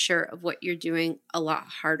picture of what you're doing a lot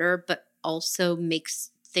harder, but also makes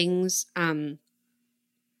things,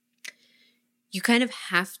 you kind of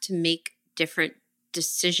have to make different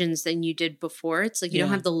decisions than you did before. It's like you don't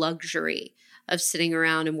have the luxury of sitting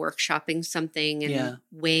around and workshopping something and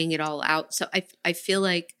weighing it all out. So I feel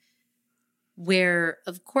like where,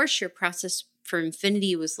 of course, your process for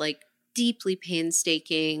Infinity was like deeply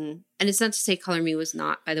painstaking, and it's not to say Color Me was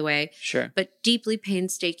not, by the way, but deeply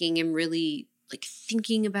painstaking and really like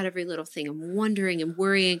thinking about every little thing and wondering and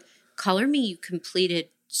worrying. Color Me, you completed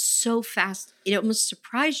so fast, it almost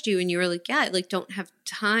surprised you, and you were like, I like don't have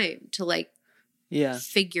time to like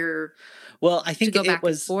figure. Well, I think to go back it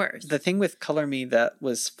was and forth. The thing with Color Me that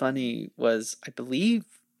was funny was, I believe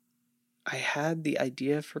I had the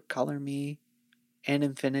idea for Color Me and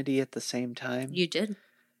Infinity at the same time. You did.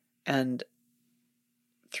 And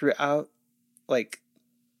throughout like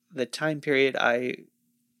the time period, I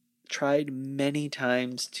tried many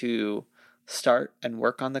times to start and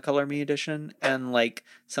work on the Color Me edition, and like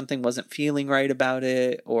something wasn't feeling right about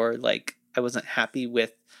it, or like I wasn't happy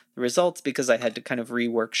with the results because I had to kind of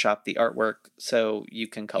reworkshop the artwork so you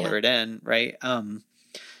can color it in, right?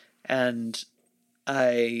 And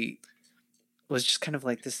I was just kind of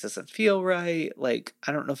like, this doesn't feel right. Like,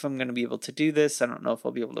 I don't know if I'm going to be able to do this. I don't know if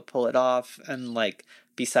I'll be able to pull it off and like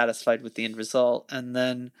be satisfied with the end result. And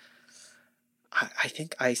then I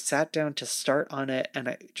think I sat down to start on it, and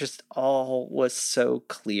it just all was so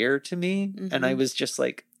clear to me. And I was just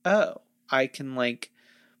like, oh, I can like,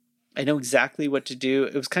 I know exactly what to do.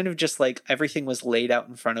 It was kind of just like everything was laid out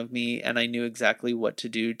in front of me, and I knew exactly what to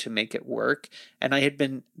do to make it work. And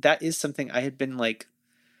that is something I had been like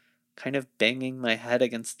kind of banging my head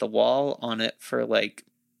against the wall on it for like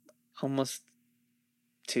almost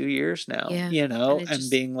 2 years now, and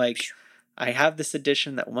being like, I have this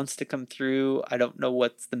edition that wants to come through. I don't know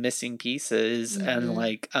what's the missing pieces. And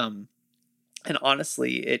like, and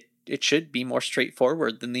honestly, it should be more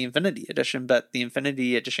straightforward than the Infinity edition, but the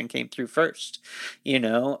Infinity edition came through first,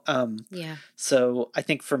 So I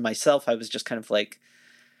think for myself, I was just kind of like,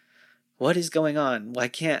 what is going on? Why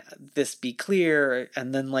can't this be clear?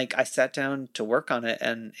 And then like I sat down to work on it,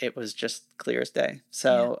 and it was just clear as day.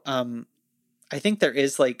 So I think there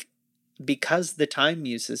is like, because the time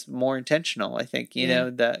use is more intentional, I think,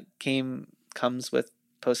 that comes with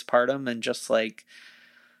postpartum, and just like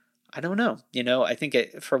I don't know. I think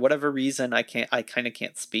for whatever reason, I kind of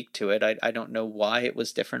can't speak to it. I don't know why it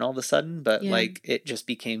was different all of a sudden, but Yeah. like it just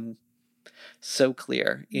became so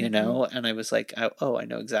clear, and I was like, oh, I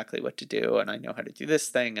know exactly what to do, and I know how to do this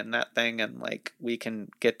thing and that thing, and like we can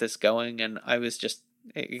get this going. And I was just,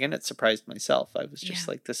 again, it surprised myself. I was just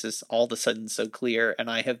like, this is all of a sudden so clear, and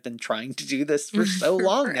I have been trying to do this for so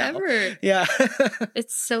long now. Yeah.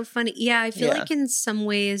 It's so funny. Yeah, I feel like in some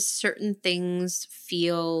ways certain things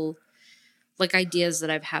feel like ideas that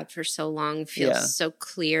I've had for so long feel so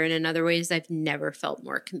clear, and in other ways I've never felt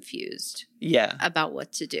more confused about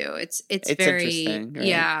what to do. It's very interesting,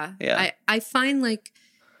 right? I find like,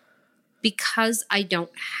 because I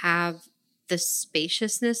don't have the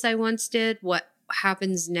spaciousness I once did, what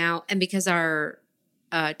happens now, and because our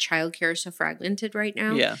childcare is so fragmented right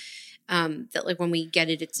now, that like when we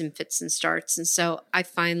get it, it's in fits and starts. And so I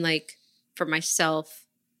find like for myself,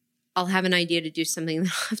 I'll have an idea to do something and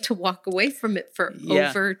I'll have to walk away from it for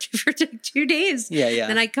over 2 days.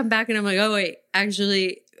 Then I come back and I'm like, oh wait,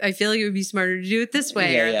 actually I feel like it would be smarter to do it this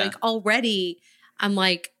way. Like already I'm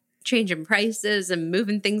like changing prices and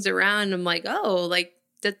moving things around. I'm like, oh, like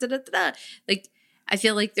da da da da. Like I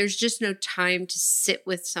feel like there's just no time to sit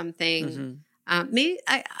with something. Maybe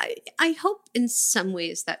I hope in some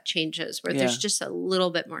ways that changes where there's just a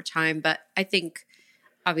little bit more time. But I think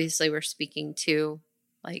obviously we're speaking to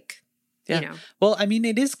like, Well, I mean,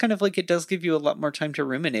 it is kind of like, it does give you a lot more time to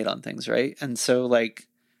ruminate on things, right? And so like,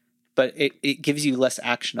 but it gives you less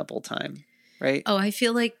actionable time, right? Oh, I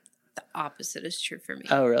feel like the opposite is true for me.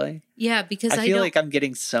 Oh, really? Yeah, because I feel like I'm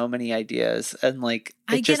getting so many ideas, and like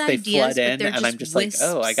they flood in, and I'm just wisps. Like,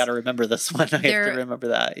 oh, I got to remember this one. I have to remember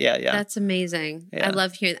that. Yeah. That's amazing. I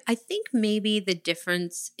love hearing that. I think maybe the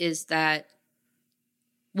difference is that,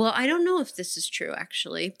 well, I don't know if this is true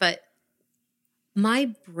actually, but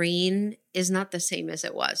my brain is not the same as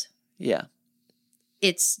it was. Yeah.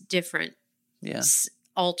 It's different. Yeah. It's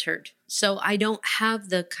altered. So I don't have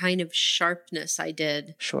the kind of sharpness I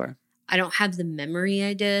did. Sure. I don't have the memory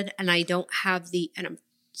I did. And I don't have and I'm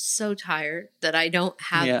so tired that I don't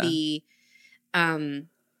have the,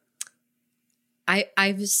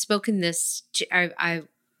 I've spoken this,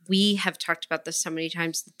 we have talked about this so many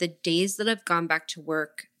times, that the days that I've gone back to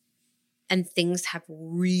work and things have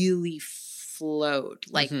really flowed,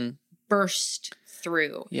 like burst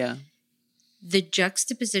through. Yeah. The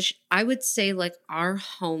juxtaposition, I would say like our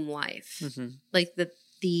home life, like the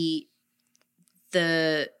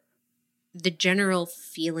general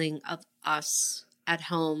feeling of us at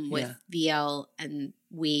home with VL and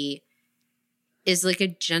we is like a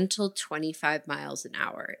gentle 25 miles an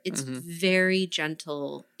hour. It's very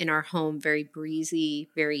gentle in our home, very breezy,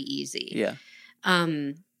 very easy. Yeah.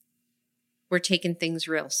 We're taking things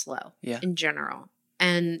real slow in general.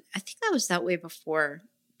 And I think that was that way before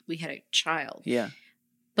we had a child. Yeah.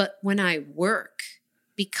 But when I work,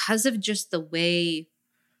 because of just the way,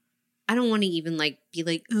 I don't want to even like be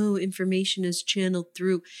like, oh, information is channeled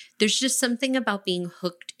through. There's just something about being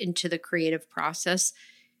hooked into the creative process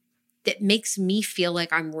that makes me feel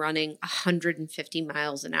like I'm running 150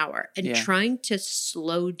 miles an hour. And trying to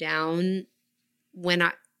slow down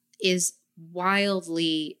is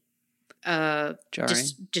wildly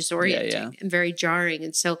disorienting and very jarring.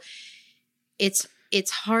 And so it's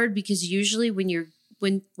hard because usually when you're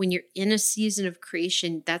in a season of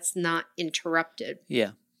creation, that's not interrupted.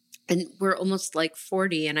 Yeah. And we're almost like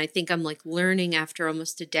 40. And I think I'm like learning after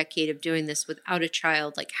almost a decade of doing this without a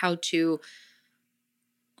child, like how to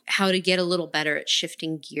get a little better at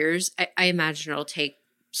shifting gears. I imagine it'll take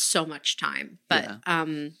so much time, but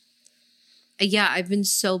I've been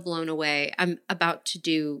so blown away. I'm about to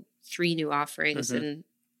do 3 new offerings in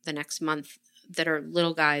the next month that are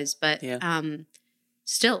little guys, but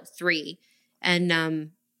still 3.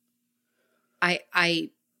 And I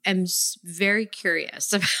am very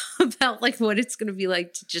curious about like what it's going to be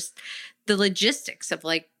like to just the logistics of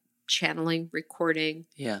like channeling, recording,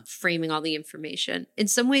 framing all the information. In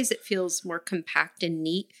some ways it feels more compact and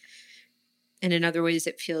neat. And in other ways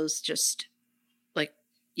it feels just like,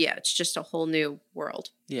 it's just a whole new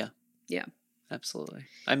world. Yeah. Yeah. Absolutely.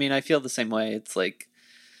 I mean, I feel the same way. It's like,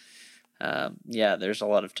 there's a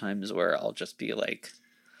lot of times where I'll just be like,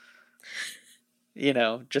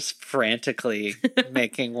 just frantically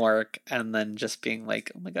making work and then just being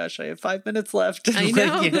like, oh my gosh, I have 5 minutes left. I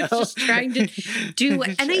know. Like, just trying to do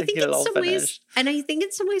it. And I think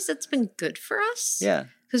in some ways that's been good for us. Yeah.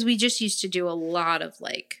 Because we just used to do a lot of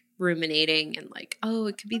like ruminating and like, oh,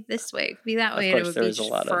 it could be this way, it could be that way. Of course, and it would be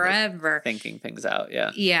a lot forever of thinking things out.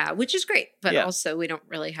 Yeah. Yeah. Which is great. But also we don't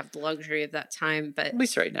really have the luxury of that time. But at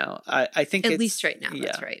least right now, I think at least right now,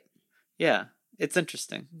 that's right. Yeah. It's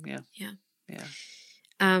interesting. Yeah. Yeah. Yeah.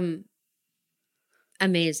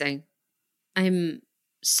 Amazing. I'm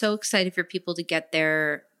so excited for people to get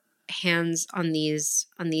their hands on these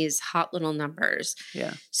hot little numbers.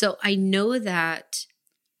 Yeah. So I know that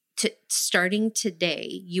starting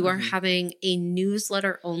today, you are having a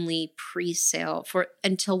newsletter only pre-sale for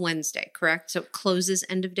until Wednesday, correct? So it closes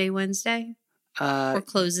end of day Wednesday or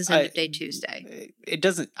closes end of day Tuesday. It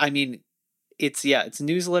doesn't, I mean, it's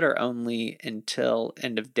newsletter only until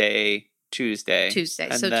end of day Tuesday.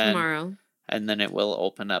 And so then, tomorrow. And then it will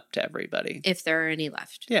open up to everybody. If there are any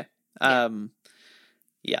left. Yeah.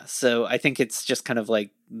 Yeah. So I think it's just kind of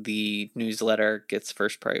like the newsletter gets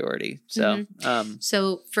first priority. So,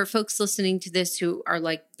 so for folks listening to this who are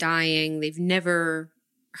like dying, they've never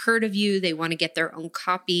heard of you, they want to get their own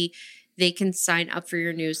copy, they can sign up for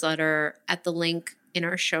your newsletter at the link in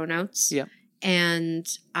our show notes. Yeah. And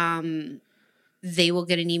they will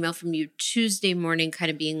get an email from you Tuesday morning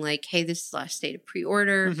kind of being like, hey, this is last day to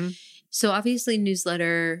pre-order. So obviously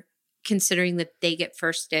newsletter, considering that they get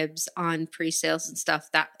first dibs on pre-sales and stuff,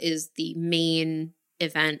 that is the main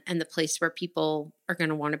event and the place where people are going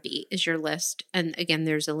to want to be is your list. And again,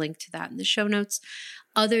 there's a link to that in the show notes.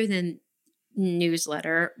 Other than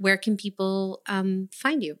newsletter, where can people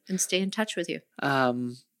find you and stay in touch with you?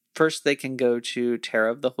 First, they can go to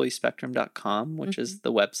tarotoftheholyspectrum.com, which is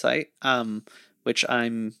the website, which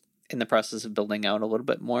I'm in the process of building out a little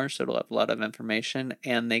bit more, so it'll have a lot of information.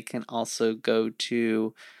 And they can also go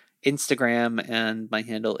to Instagram, and my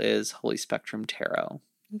handle is Holy Spectrum Tarot.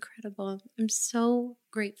 Incredible. I'm so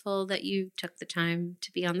grateful that you took the time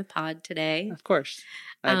to be on the pod today. Of course.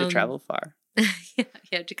 I had to travel far. Yeah, you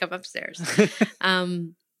had to come upstairs.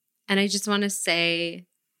 And I just want to say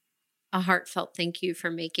a heartfelt thank you for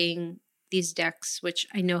making these decks, which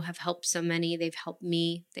I know have helped so many. They've helped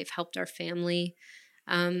me. They've helped our family.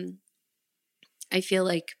 I feel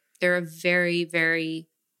like they're a very, very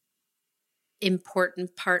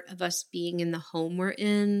important part of us being in the home we're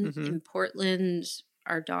in Portland,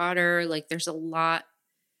 our daughter. Like there's a lot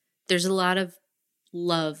of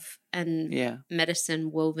love and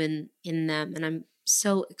medicine woven in them. And I'm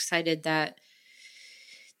so excited that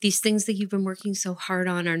these things that you've been working so hard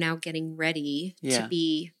on are now getting ready to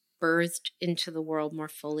be birthed into the world more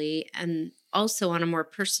fully. And also on a more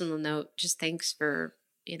personal note, just thanks for,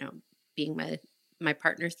 being my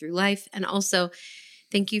partner through life. And also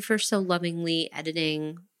thank you for so lovingly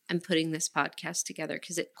editing and putting this podcast together,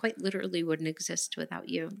 because it quite literally wouldn't exist without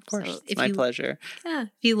you. Of course, so it's my pleasure. Yeah, if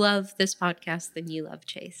you love this podcast, then you love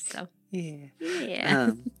Chase. So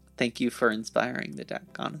yeah. Thank you for inspiring the deck.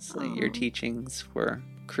 Honestly, your teachings were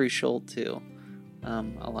crucial to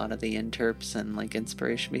a lot of the interps and like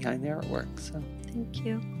inspiration behind the artwork. So thank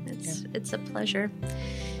you. It's a pleasure.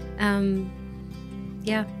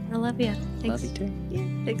 Yeah, I love you. Thanks. Love you too.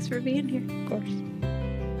 Yeah, thanks for being here. Of course.